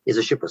it yet, is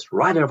the ship was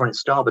right over on its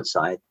starboard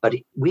side. But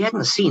we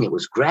hadn't seen it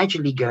was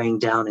gradually going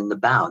down in the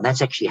bow. And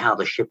that's actually how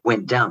the ship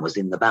went down, was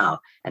in the bow.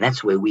 And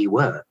that's where we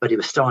were. But it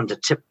was starting to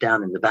tip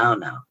down in the bow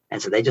now.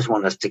 And so they just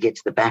wanted us to get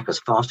to the back as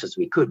fast as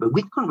we could. But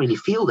we couldn't really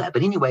feel that.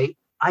 But anyway,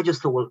 I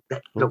just thought,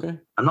 look,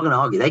 I'm not going to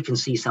argue. They can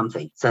see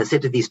something. So I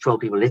said to these 12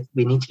 people,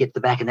 we need to get to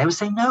the back. And they were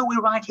saying, no, we're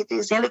right here.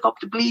 There's a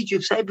helicopter, please.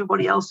 You've saved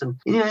everybody else. And,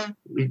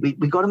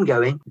 we got them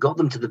going, got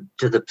them to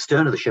the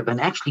stern of the ship. And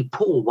actually,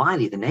 Paul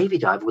Wiley, the Navy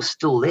diver, was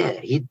still there.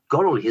 He'd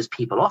got all his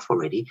people off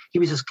already. He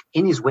was just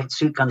in his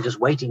wetsuit, kind of just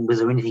waiting. Was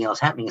there anything else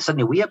happening? And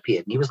suddenly we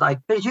appeared. And he was like,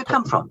 where did you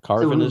come from?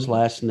 Carving his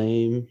last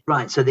name.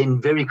 Right. So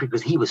then very quick,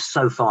 because he was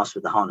so fast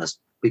with the harness,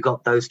 we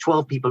got those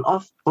 12 people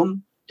off,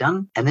 boom,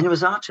 done. And then it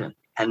was our turn.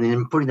 And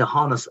then putting the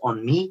harness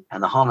on me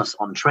and the harness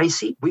on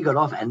Tracy, we got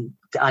off and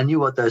I knew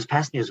what those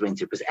passengers went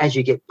through, because as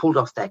you get pulled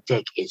off that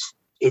deck,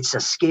 it's a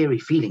scary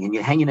feeling. And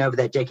you're hanging over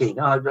that deck, you think,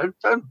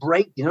 don't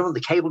break,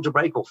 the cable to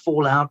break or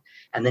fall out.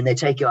 And then they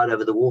take you out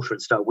over the water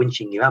and start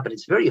winching you up. And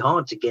it's very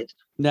hard to get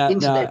Now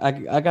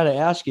I got to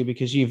ask you,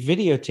 because you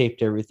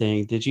videotaped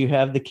everything. Did you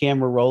have the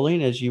camera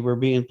rolling as you were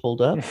being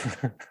pulled up?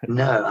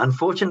 No,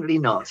 unfortunately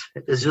not.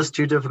 It was just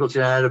too difficult.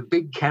 I had a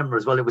big camera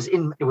as well. It was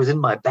in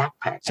my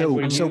backpack.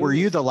 So were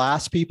you the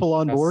last people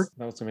on board?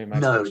 No,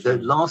 the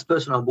last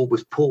person on board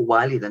was Paul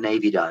Wiley, the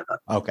Navy diver.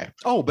 Okay.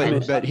 Oh,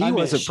 but he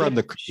wasn't from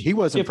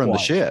the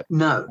ship.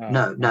 No.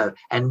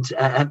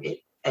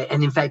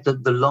 And in fact,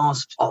 the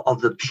last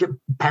of the ship,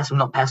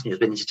 not passengers,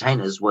 but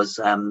entertainers, was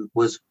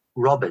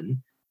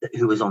Robin,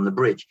 who was on the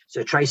bridge.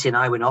 So Tracy and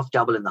I went off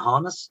double in the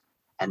harness,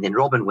 and then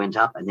Robin went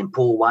up, and then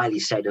Paul Wiley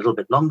stayed a little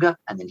bit longer,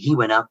 and then he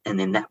went up, and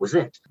then that was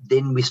it.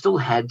 Then we still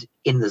had,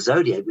 in the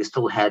Zodiac,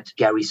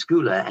 Gary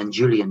Schooler and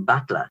Julian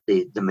Butler,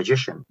 the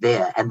magician,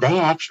 there. And they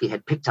actually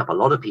had picked up a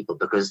lot of people,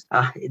 because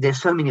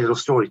there's so many little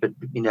stories, but,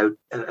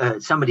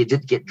 somebody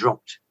did get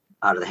dropped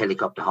out of the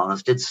helicopter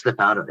harness, did slip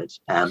out of it,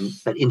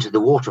 but into the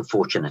water,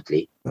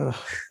 fortunately. Ugh.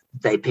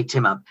 They picked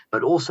him up,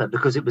 but also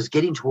because it was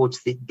getting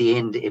towards the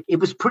end, it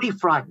was pretty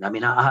frightening. I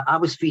mean, I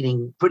was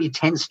feeling pretty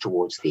tense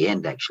towards the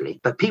end, actually,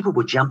 but people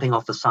were jumping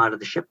off the side of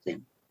the ship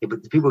then.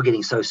 People were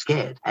getting so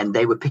scared, and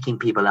they were picking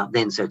people up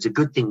then. So it's a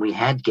good thing we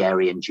had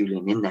Gary and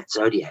Julian in that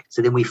Zodiac.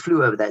 So then we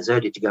flew over that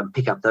Zodiac to go and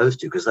pick up those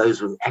two, because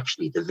those were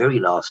actually the very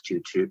last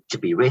two to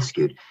be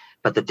rescued.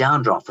 But the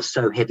downdraft was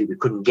so heavy we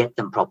couldn't get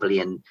them properly,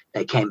 and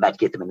they came back to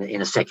get them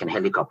in a second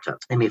helicopter.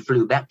 Then we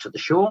flew back to the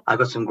shore. I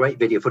got some great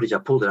video footage. I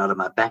pulled it out of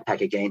my backpack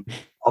again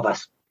of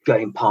us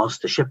going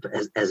past the ship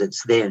as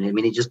it's there. And I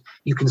mean,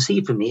 you can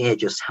see from the air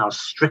just how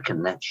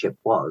stricken that ship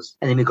was.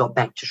 And then we got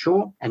back to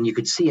shore, and you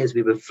could see as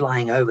we were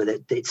flying over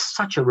that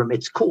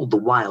it's called the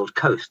Wild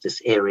Coast,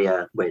 this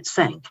area where it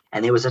sank.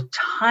 And there was a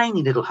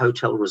tiny little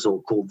hotel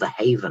resort called the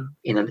Haven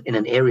in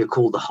an area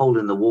called the Hole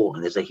in the Wall.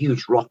 And there's a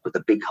huge rock with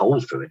a big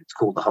hole through it. It's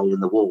called the Hole in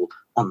the Wall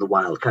on the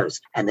Wild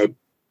Coast. And they'd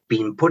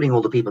been putting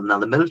all the people. Now,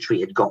 the military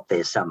had got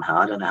there somehow.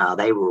 I don't know how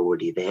they were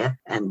already there.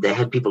 And they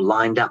had people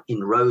lined up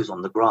in rows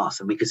on the grass.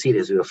 And we could see it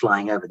as we were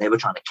flying over. They were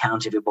trying to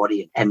count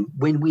everybody. And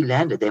when we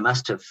landed, there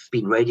must have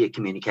been radio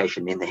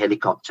communication in the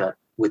helicopter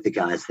with the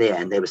guys there.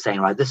 And they were saying,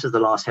 right, this is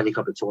the last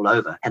helicopter. It's all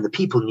over. And the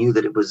people knew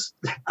that it was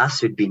us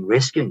who'd been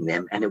rescuing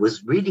them. And it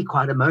was really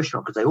quite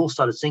emotional, because they all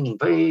started singing,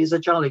 "He's a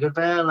jolly good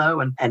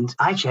fellow." And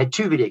I actually had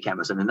two video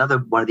cameras, and another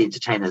one of the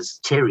entertainers,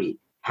 Terry,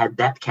 had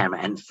that camera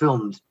and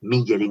filmed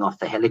me getting off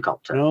the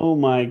helicopter. Oh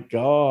my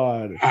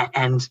God.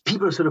 And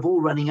people are sort of all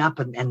running up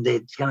and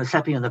they're kind of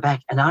slapping on the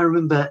back. And I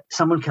remember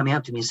someone coming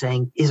up to me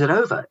saying, "Is it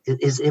over?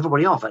 Is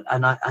everybody off?"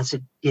 And I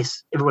said,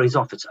 "Yes, everybody's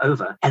off. It's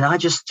over." And I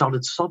just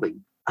started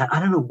sobbing.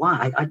 I don't know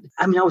why.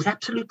 I mean, I was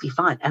absolutely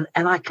fine. And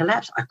I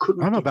collapsed. I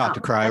couldn't. I'm about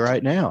to cry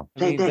right now.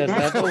 They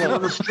put me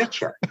on a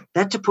stretcher. They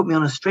had to put me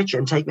on a stretcher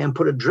and take me and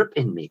put a drip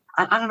in me.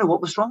 I don't know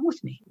what was wrong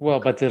with me. Well,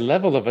 but the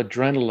level of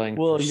adrenaline.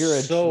 Well, you're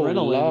so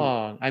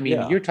long. I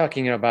mean, You're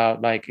talking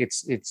about like it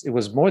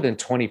was more than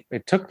 20.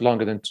 It took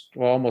longer than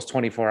almost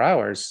 24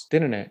 hours,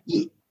 didn't it?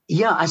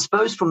 Yeah, I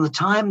suppose from the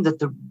time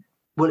that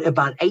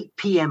about 8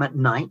 p.m. at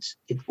night,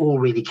 it all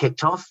really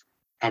kicked off.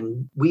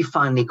 And we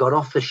finally got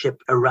off the ship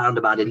around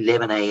about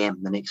 11 a.m.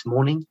 the next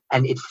morning.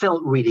 And it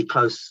felt really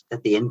close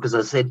at the end, because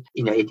I said,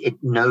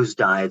 it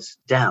nosedives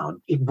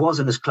down. It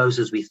wasn't as close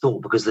as we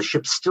thought, because the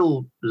ship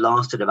still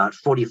lasted about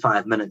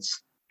 45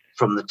 minutes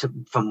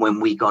from when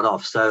we got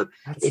off. So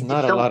it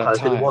felt close,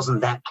 but it wasn't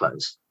that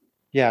close.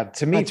 Yeah,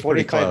 to me,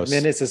 45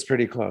 minutes is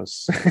pretty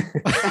close.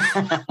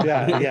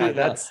 Yeah,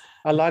 that's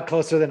a lot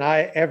closer than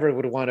I ever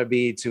would want to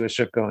be to a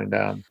ship going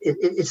down.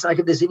 It's like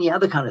if there's any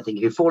other kind of thing,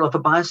 if you fall off a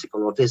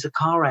bicycle, or if there's a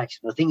car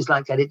accident or things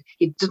like that,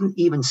 it didn't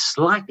even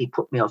slightly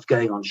put me off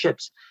going on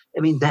ships.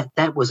 I mean,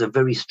 that was a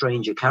very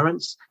strange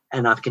occurrence,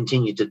 and I've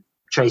continued to,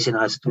 Tracy and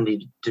I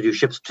continue to do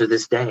ships to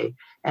this day,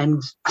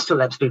 and I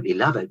still absolutely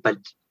love it. But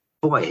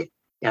boy,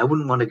 I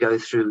wouldn't want to go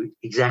through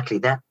exactly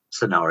that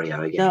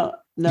scenario again.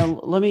 Now,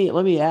 let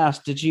me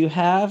ask, did you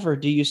have, or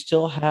do you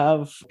still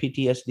have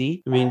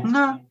PTSD? I mean,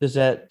 no. Did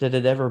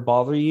it ever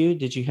bother you?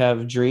 Did you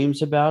have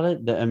dreams about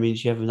it? I mean,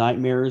 did you have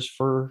nightmares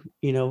for,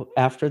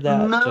 after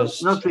that? No,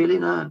 not really,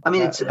 no. I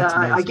mean,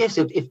 I guess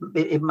if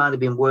it might have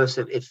been worse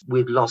if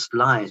we'd lost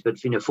lives, but,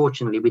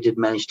 fortunately we did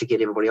manage to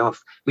get everybody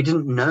off. We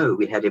didn't know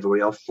we had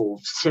everybody off for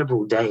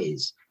several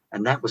days,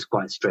 and that was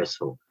quite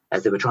stressful,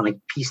 as they were trying to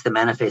piece the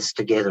manifest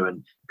together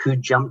and who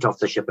jumped off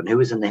the ship and who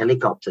was in the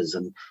helicopters.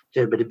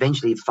 But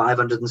eventually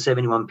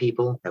 571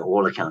 people, they're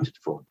all accounted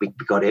for. We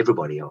got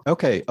everybody off.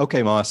 Okay,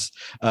 Moss.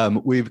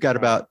 We've got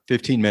about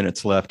 15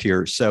 minutes left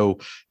here. So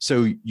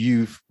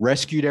you've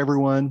rescued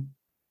everyone.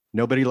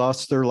 Nobody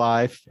lost their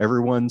life.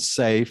 Everyone's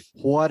safe.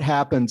 What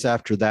happens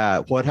after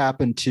that? What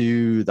happened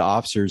to the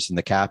officers and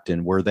the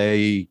captain? Were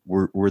they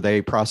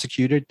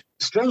prosecuted?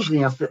 Strangely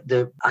enough,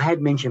 I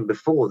had mentioned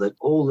before that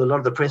a lot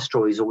of the press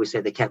stories always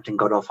say the captain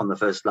got off on the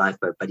first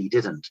lifeboat, but he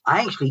didn't.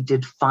 I actually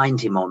did find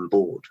him on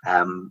board.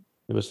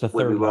 It was the third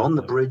when we were on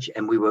the bridge,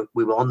 and we were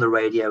on the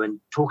radio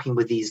and talking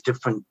with these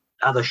different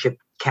other ship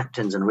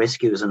captains and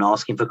rescuers and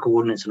asking for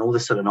coordinates and all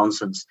this sort of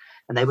nonsense.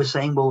 And they were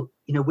saying, well,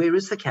 where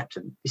is the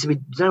captain? He said, we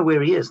don't know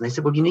where he is. And they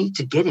said, well, you need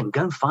to get him,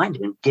 go and find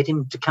him and get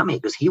him to come here,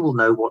 because he will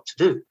know what to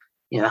do.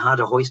 how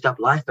to hoist up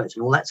lifeboats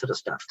and all that sort of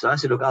stuff. So I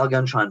said, look, I'll go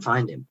and try and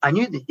find him. I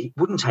knew that it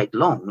wouldn't take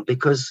long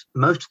because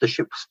most of the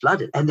ship was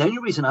flooded. And the only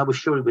reason I was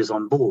sure he was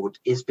on board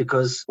is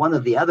because one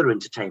of the other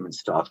entertainment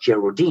staff,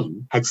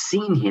 Geraldine, had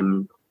seen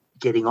him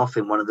getting off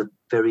in one of the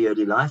very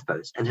early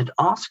lifeboats and had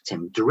asked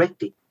him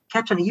directly,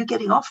 Captain, are you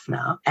getting off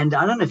now? And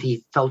I don't know if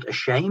he felt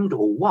ashamed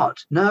or what.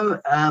 No,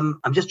 I'm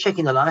just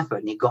checking the lifeboat.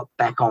 And he got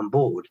back on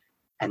board.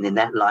 And then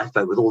that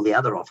lifeboat with all the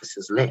other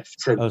officers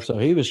left. So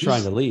he was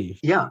trying to leave.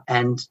 Yeah.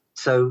 And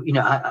so,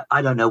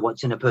 I don't know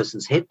what's in a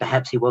person's head.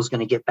 Perhaps he was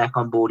going to get back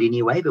on board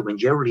anyway. But when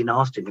Geraldine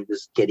asked him, he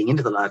was getting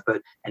into the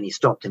lifeboat and he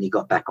stopped and he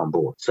got back on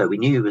board. So we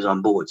knew he was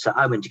on board. So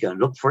I went to go and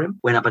look for him,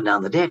 went up and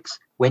down the decks,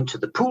 went to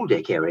the pool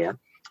deck area.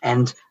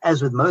 And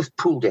as with most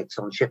pool decks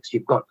on ships,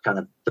 you've got kind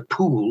of the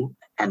pool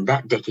and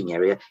that decking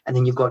area. And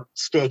then you've got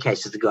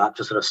staircases that go up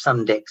to sort of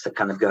some decks that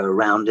kind of go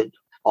around it.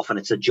 Often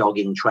it's a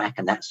jogging track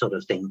and that sort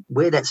of thing.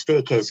 Where that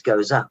staircase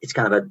goes up, it's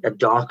kind of a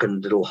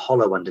darkened little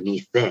hollow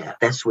underneath there.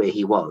 That's where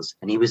he was.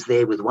 And he was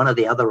there with one of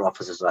the other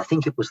officers. I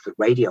think it was the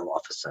radio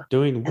officer.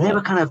 Doing what? And they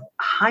were kind of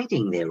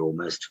hiding there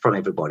almost from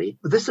everybody.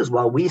 This is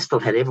while we still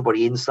had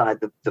everybody inside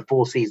the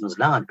Four Seasons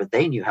lounge, but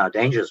they knew how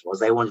dangerous it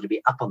was. They wanted to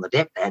be up on the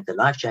deck. They had their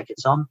life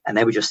jackets on and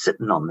they were just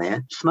sitting on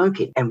there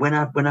smoking. And when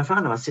I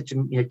found him, I said to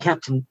him,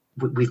 Captain,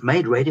 we've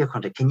made radio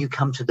contact. Can you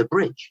come to the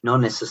bridge? Not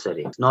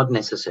necessary. It's not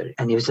necessary.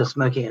 And he was just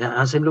smoking. And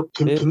I said, look,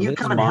 can you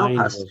come and help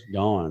us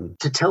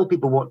to tell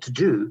people what to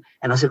do?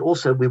 And I said,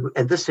 also,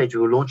 at this stage,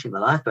 we were launching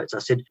the lifeboats. I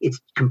said, it's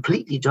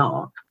completely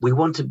dark. We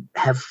want to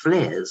have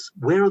flares.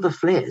 Where are the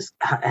flares?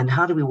 And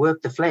how do we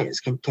work the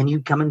flares? Can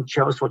you come and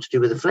show us what to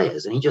do with the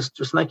flares? And he just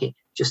was smoking,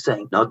 just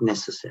saying, not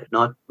necessary,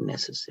 not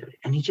necessary.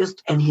 And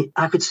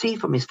I could see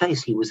from his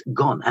face, he was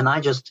gone. And I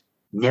just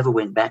never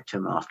went back to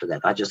him after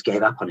that. I just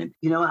gave up on him.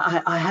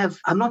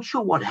 I'm not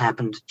sure what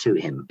happened to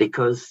him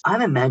because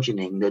I'm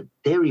imagining that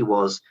there he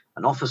was,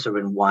 an officer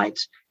in white,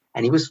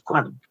 and he was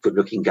quite a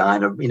good-looking guy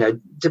and a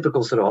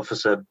typical sort of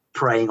officer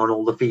preying on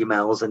all the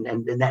females and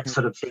that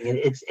sort of thing. And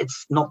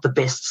it's not the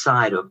best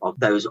side of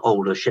those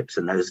older ships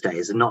in those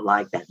days, and not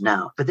like that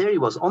now. But there he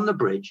was on the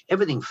bridge,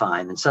 everything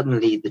fine, and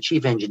suddenly the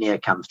chief engineer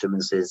comes to him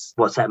and says,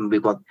 "What's happened?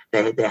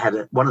 They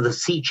had one of the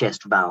sea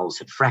chest valves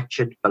had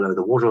fractured below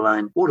the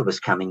waterline. Water was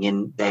coming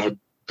in. They had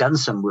done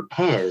some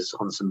repairs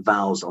on some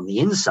valves on the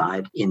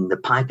inside in the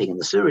piping and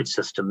the sewerage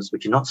systems,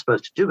 which you're not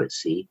supposed to do at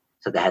sea."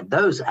 So they had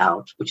those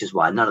out, which is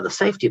why none of the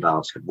safety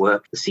valves could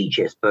work. The sea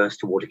chest burst,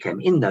 the water came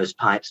in those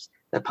pipes.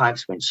 The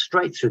pipes went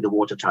straight through the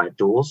watertight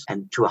doors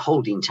and to a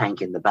holding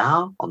tank in the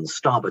bow on the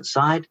starboard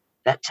side.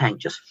 That tank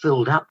just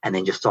filled up and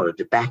then just started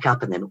to back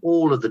up. And then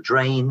all of the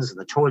drains and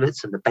the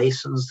toilets and the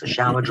basins, the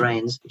shower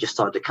drains, just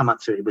started to come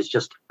up through. It was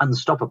just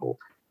unstoppable.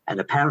 And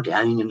apparently,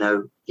 I only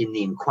know in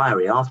the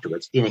inquiry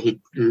afterwards,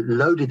 he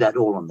loaded that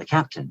all on the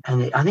captain.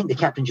 And I think the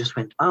captain just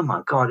went, oh,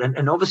 my God.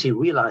 And obviously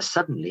realized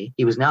suddenly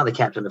he was now the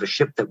captain of a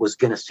ship that was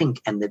going to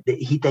sink and that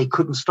they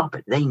couldn't stop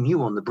it. They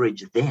knew on the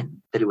bridge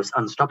then that it was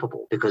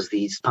unstoppable because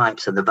these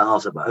pipes and the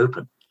valves that were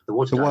open. The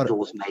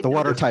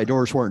watertight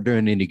doors weren't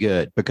doing any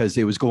good because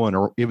it was going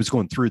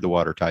through the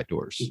watertight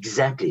doors.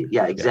 Exactly.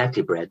 Yeah,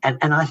 exactly, Brad.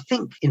 And I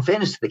think, in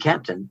fairness to the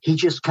captain, he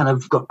just kind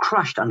of got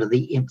crushed under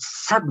the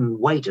sudden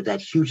weight of that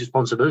huge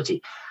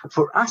responsibility.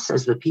 For us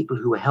as the people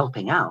who were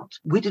helping out,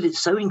 we did it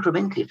so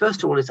incrementally.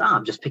 First of all,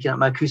 I'm just picking up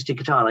my acoustic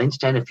guitar. I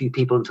entertain a few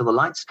people until the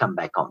lights come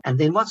back on. And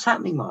then what's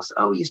happening, Moss?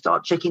 Oh, you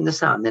start checking the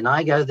sound. Then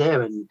I go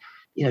there and,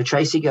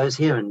 Tracy goes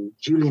here and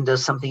Julian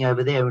does something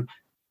over there.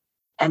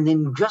 And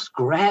then just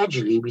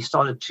gradually we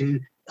started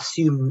to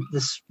assume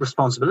this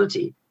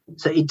responsibility.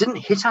 So it didn't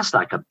hit us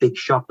like a big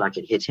shock like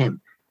it hit him.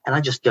 And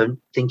I just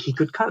don't think he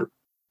could cope.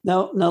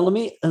 Now let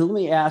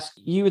me ask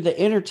you, the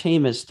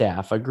entertainment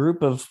staff, a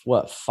group of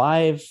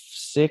 5,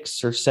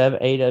 6 or 7,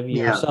 8 of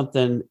you or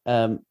something.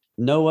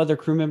 No other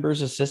crew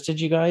members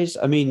assisted you guys?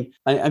 I mean,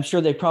 I'm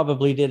sure they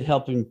probably did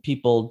helping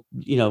people,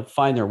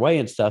 find their way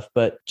and stuff,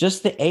 but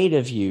just the 8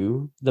 of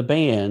you, the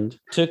band,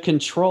 took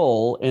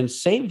control and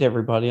saved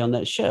everybody on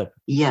that ship.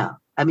 Yeah.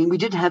 I mean, we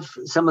did have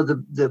some of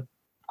the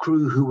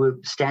crew who were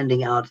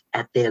standing out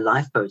at their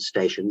lifeboat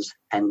stations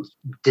and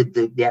did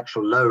the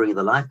actual lowering of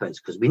the lifeboats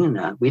because we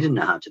didn't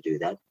know how to do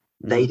that.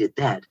 They did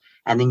that.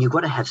 And then you've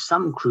got to have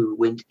some crew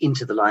went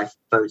into the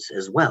lifeboats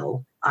as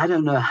well. I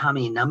don't know how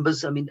many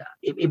numbers. I mean,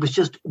 it was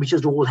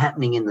just all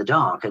happening in the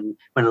dark. And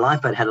when a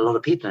lifeboat had a lot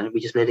of people in it, we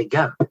just let it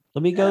go.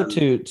 Let me go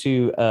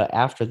to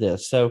after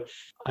this. So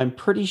I'm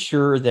pretty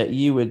sure that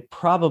you would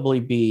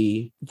probably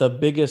be the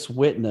biggest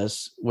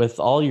witness with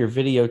all your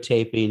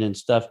videotaping and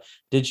stuff.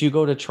 Did you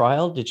go to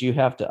trial? Did you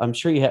have to? I'm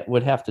sure you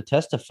would have to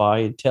testify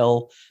and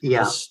tell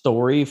the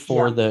story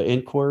for the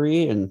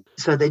inquiry. And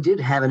so they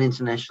did have an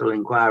international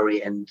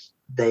inquiry, and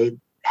they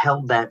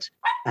held that,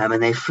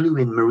 and they flew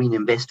in marine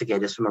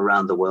investigators from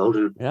around the world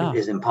who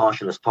is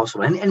impartial as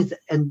possible. And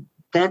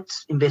that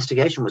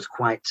investigation was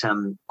quite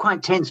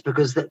tense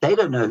because they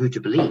don't know who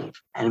to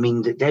believe. And I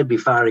mean, they'd be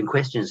firing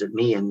questions at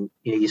me, and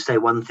you say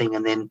one thing,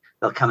 and then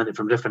they'll come at it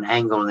from a different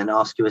angle, and then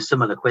ask you a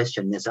similar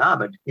question. And there's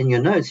but in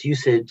your notes you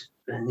said,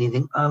 and you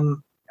think,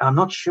 I'm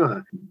not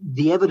sure.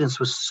 The evidence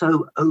was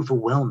so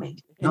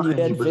overwhelming. And you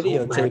had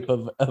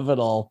videotape of it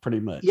all, pretty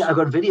much. Yeah, I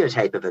got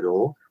videotape of it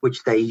all,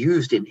 which they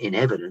used in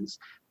evidence.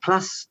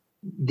 Plus,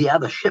 the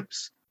other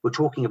ships were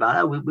talking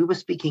about. We were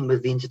speaking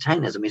with the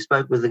entertainers, and we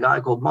spoke with a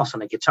guy called Moss,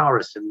 and a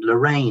guitarist, and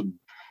Lorraine.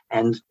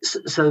 And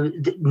so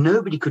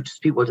nobody could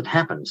dispute what had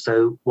happened.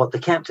 So what the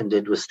captain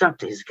did was stuck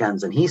to his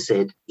guns, and he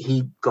said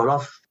he got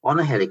off on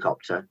a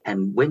helicopter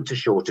and went to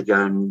shore to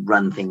go and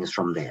run things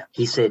from there.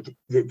 He said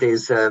that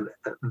there's a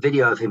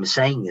video of him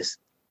saying this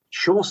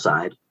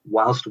shoreside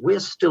whilst we're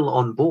still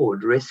on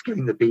board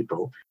rescuing the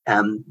people.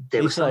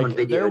 There was someone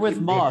videoed. They're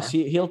with Moss.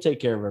 He'll take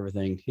care of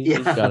everything. He's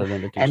got it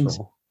under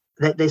control.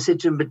 And they said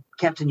to him, "But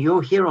Captain,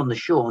 you're here on the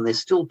shore, and there's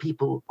still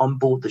people on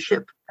board the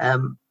ship."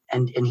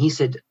 And he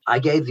said, "I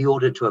gave the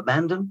order to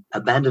abandon.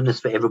 Abandon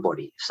is for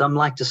everybody. Some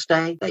like to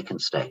stay, they can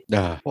stay."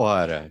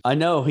 I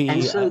know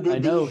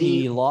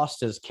he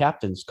lost his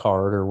captain's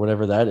card or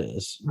whatever that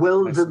is.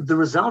 Well, the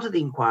result of the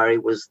inquiry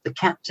was the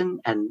captain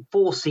and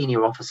 4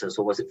 senior officers,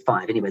 or was it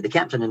 5? Anyway, the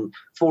captain and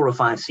 4 or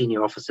 5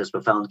 senior officers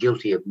were found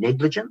guilty of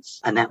negligence.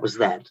 And that was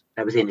that.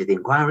 That was the end of the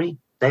inquiry.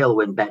 They all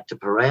went back to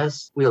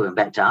Piraeus. We all went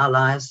back to our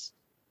lives,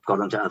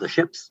 got onto other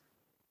ships.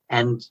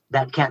 And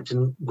that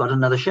captain got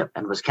another ship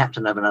and was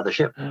captain of another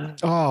ship.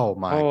 Oh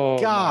my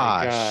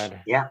gosh.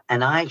 Yeah.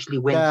 And I actually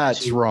went.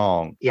 That's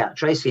wrong. Yeah.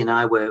 Tracy and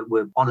I were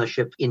on a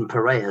ship in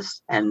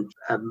Piraeus, and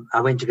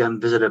I went to go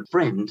and visit a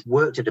friend,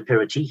 worked at the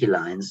Peritiki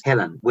Lines,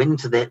 Helen.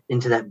 Went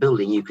into that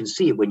building. You can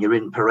see it when you're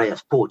in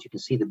Piraeus port. You can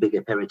see the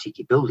bigger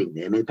Peritiki building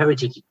there. I mean, the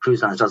Peritiki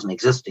Cruise Lines doesn't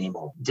exist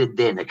anymore. Did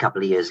then a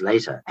couple of years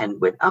later,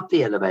 and went up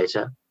the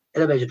elevator.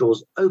 Elevator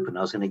doors open.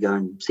 I was going to go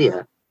and see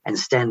her. And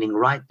standing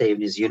right there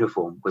in his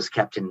uniform was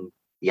Captain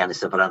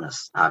Yanis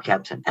Avranis, our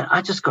captain. And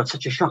I just got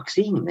such a shock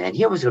seeing him there. And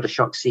he always got a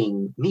shock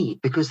seeing me,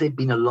 because there'd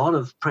been a lot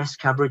of press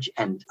coverage,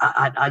 and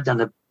I'd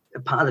done a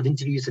pile of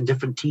interviews and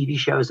different TV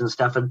shows and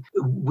stuff. And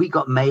we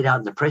got made out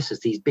in the press as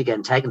these big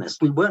antagonists.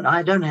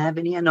 I don't have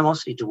any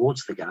animosity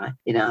towards the guy.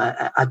 You know,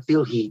 I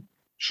feel he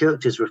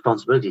shirked his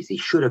responsibilities. He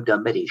should have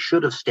done better. He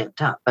should have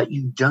stepped up. But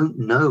you don't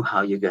know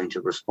how you're going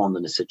to respond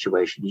in a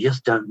situation. You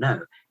just don't know.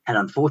 And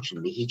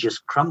unfortunately, he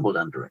just crumbled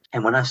under it.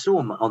 And when I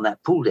saw him on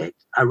that pool deck,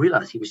 I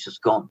realized he was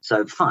just gone.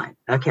 So fine.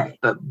 Okay.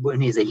 But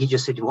when he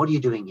just said to me, "What are you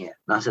doing here?"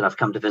 And I said, "I've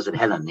come to visit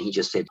Helen." And he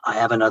just said, "I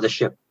have another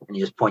ship." And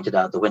he just pointed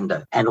out the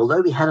window. And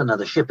although we had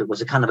another ship, it was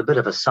a kind of a bit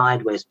of a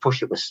sideways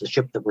push. It was the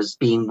ship that was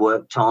being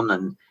worked on.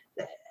 And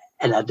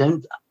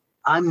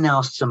I'm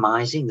now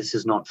surmising, this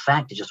is not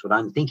fact, it's just what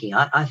I'm thinking.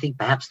 I think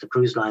perhaps the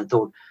cruise line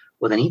thought,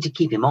 well, they need to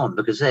keep him on,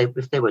 because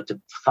if they were to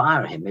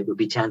fire him, it would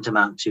be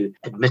tantamount to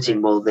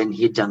admitting, well, then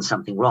he had done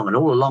something wrong. And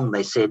all along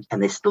they said, and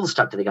they're still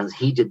stuck to their guns,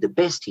 he did the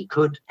best he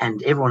could.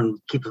 And everyone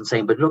keeps on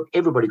saying, but look,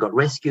 everybody got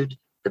rescued.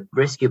 The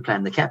rescue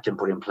plan the captain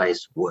put in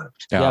place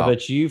worked. Yeah,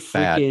 but you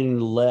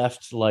freaking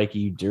left like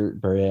you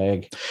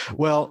dirtbag.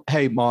 Well,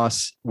 hey,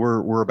 Moss,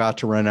 we're about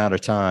to run out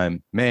of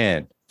time.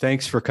 Man,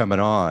 thanks for coming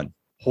on.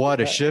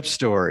 What a ship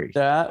story.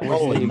 That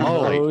was the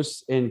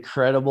most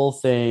incredible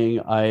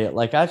thing.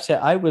 Like I've said,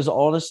 I was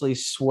honestly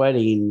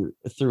sweating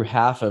through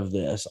half of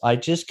this. I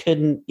just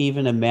couldn't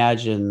even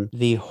imagine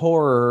the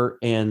horror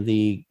and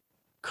the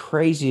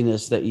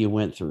craziness that you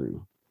went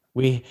through.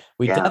 We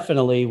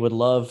definitely would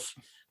love,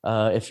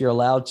 if you're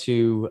allowed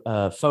to,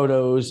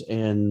 photos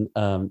and,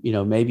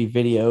 maybe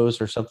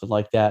videos or something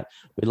like that.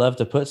 We'd love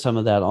to put some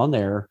of that on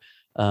there.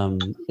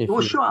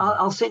 Sure.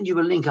 I'll send you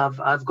a link.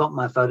 I've got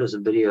my photos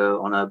and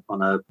video on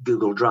a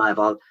Google Drive.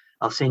 I'll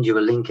send you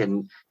a link,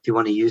 and if you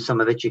want to use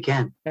some of it, you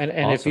can. And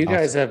awesome, if you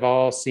guys have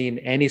all seen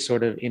any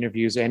sort of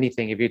interviews,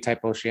 anything, if you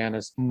type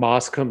Oceanus,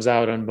 Moss comes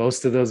out on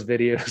most of those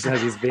videos as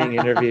he's being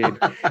interviewed.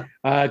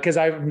 Because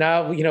I've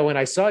now, when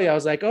I saw you, I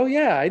was like, oh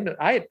yeah,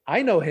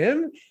 I know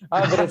him.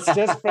 But it's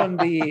just from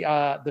the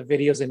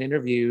videos and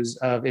interviews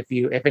of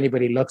if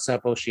anybody looks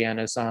up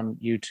Oceanus on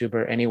YouTube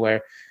or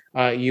anywhere,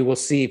 you will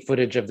see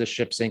footage of the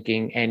ship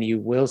sinking, and you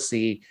will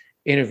see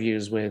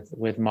interviews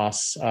with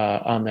Moss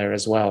on there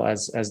as well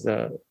as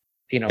the.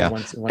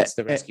 Once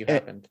the rescue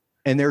happened.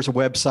 And there's a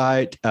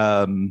website,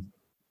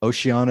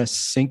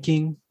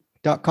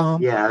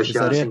 oceanussinking.com. Yeah,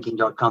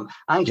 oceanussinking.com.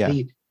 I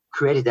actually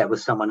created that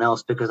with someone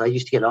else because I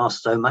used to get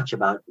asked so much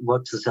about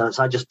what to sell.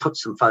 So I just put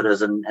some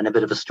photos and a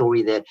bit of a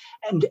story there.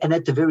 And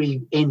at the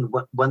very end,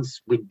 once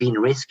we'd been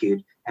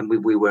rescued and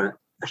we were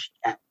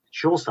at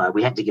shoreside,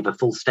 we had to give a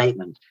full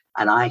statement.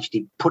 And I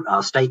actually put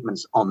our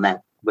statements on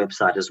that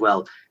website as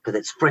well, because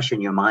it's fresh in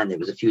your mind. It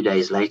was a few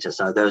days later,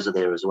 so those are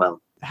there as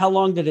well. How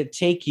long did it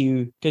take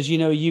you? Because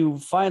you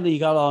finally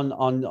got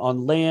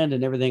on land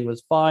and everything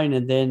was fine,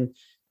 and then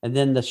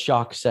the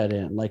shock set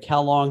in. Like,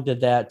 how long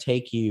did that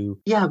take you?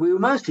 Yeah, we were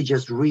mostly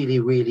just really,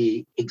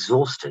 really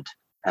exhausted.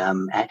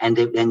 And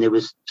there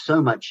was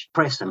so much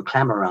press and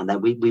clamor around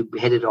that. We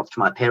headed off to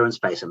my parents'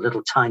 place, a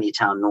little tiny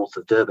town north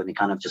of Durban, and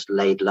kind of just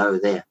laid low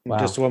there. Wow.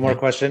 Just one more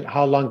question.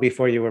 How long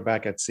before you were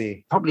back at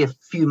sea? Probably a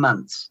few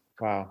months.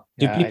 Wow.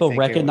 Do people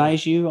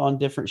recognize you on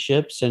different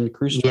ships and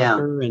cruise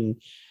striker?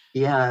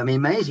 Yeah, I mean,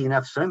 amazing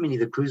enough, so many of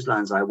the cruise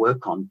lines I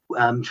work on,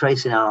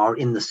 Tracy and I are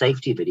in the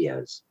safety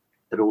videos.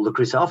 that all the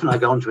crews. Often I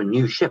go onto a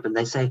new ship and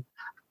they say,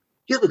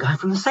 "You're the guy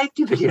from the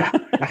safety video."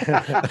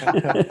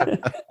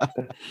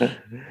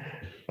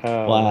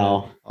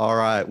 Wow. All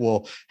right.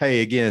 Well,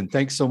 hey, again,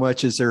 thanks so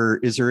much. Is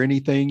there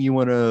anything you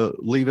want to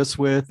leave us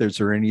with? Is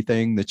there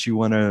anything that you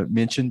want to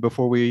mention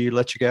before we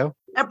let you go?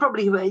 And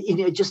probably,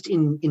 just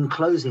in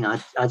closing,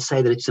 I'd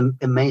say that it's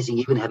amazing,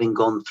 even having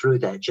gone through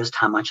that, just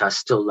how much I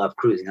still love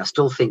cruising. I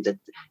still think that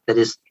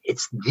it's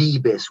the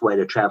best way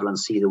to travel and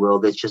see the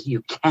world. It's just,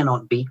 you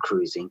cannot beat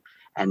cruising,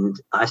 and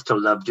I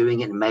still love doing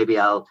it. And maybe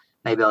I'll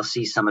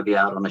see some of you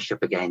out on a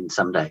ship again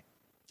someday.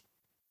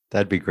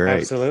 That'd be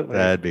great. Absolutely.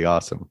 That'd be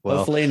awesome. Well,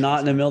 hopefully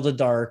not in the middle of the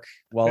dark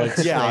while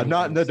it's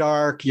not in the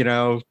dark,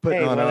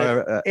 putting on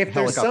a if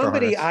there's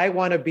somebody harness. I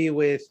want to be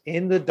with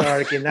in the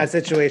dark in that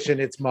situation,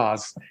 it's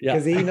Moss,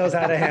 because he knows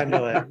how to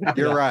handle it.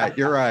 You're right.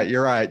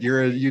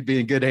 You'd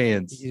be in good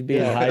hands. You'd be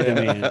in high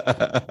demand.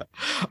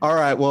 All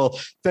right. Well,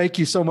 thank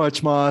you so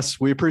much, Moss.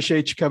 We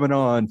appreciate you coming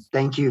on.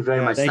 Thank you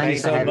very much. Thank you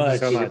so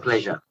much. It's a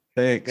pleasure.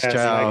 Thanks. Yes,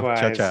 ciao.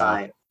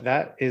 Bye.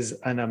 That is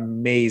an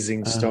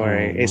amazing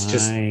story. It's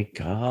just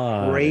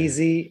God.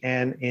 crazy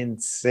and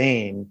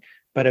insane,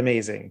 but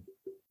amazing.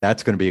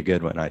 That's going to be a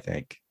good one, I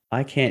think.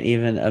 I can't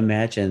even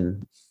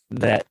imagine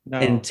that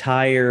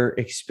entire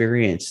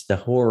experience, the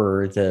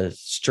horror, the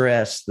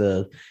stress,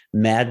 the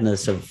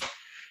madness of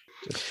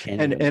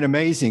and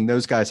amazing.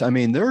 Those guys, I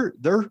mean,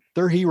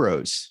 they're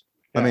heroes.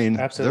 Yeah, I mean,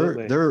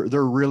 absolutely.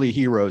 they're really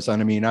heroes.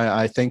 And I mean,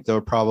 I think they'll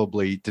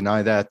probably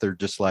deny that. They're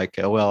just like,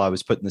 oh, well, I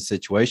was put in the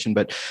situation.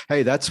 But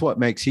hey, that's what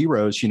makes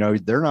heroes.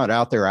 They're not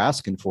out there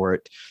asking for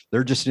it.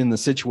 They're just in the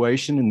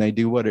situation, and they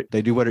do what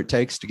it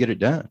takes to get it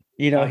done.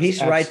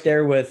 He's right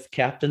there with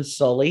Captain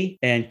Sully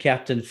and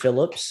Captain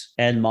Phillips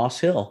and Moss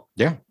Hill.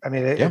 Yeah. I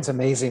mean, it's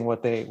amazing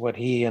what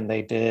he and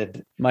they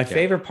did. My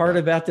favorite part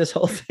about this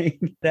whole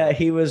thing, that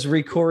he was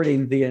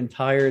recording the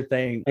entire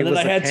thing. And then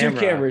I had two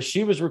cameras.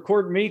 She was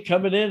recording me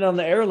coming in on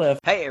the airlift.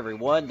 Hey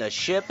everyone, the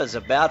ship is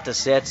about to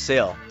set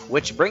sail,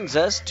 which brings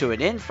us to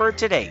an end for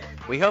today.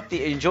 We hope that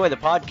you enjoy the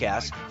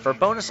podcast. For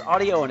bonus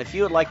audio, and if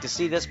you would like to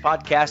see this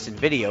podcast in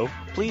video,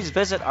 please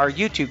visit our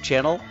YouTube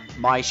channel,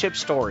 My Ship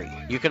Story.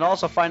 You can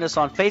also find us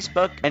on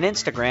Facebook and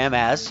Instagram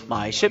as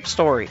My Ship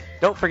Story.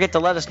 Don't forget to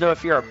let us know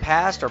if you're a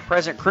past or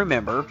present crew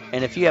member,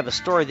 and if you have a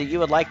story that you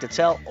would like to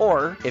tell,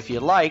 or if you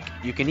like,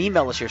 you can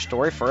email us your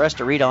story for us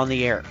to read on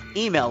the air.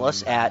 Email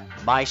us at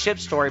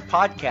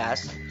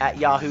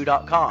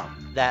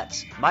myshipstorypodcast@yahoo.com.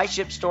 That's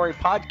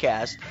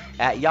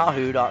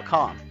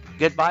myshipstorypodcast@yahoo.com.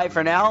 Goodbye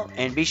for now,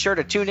 and be sure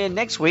to tune in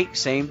next week,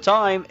 same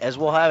time, as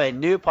we'll have a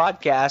new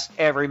podcast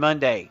every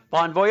Monday.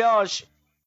 Bon voyage!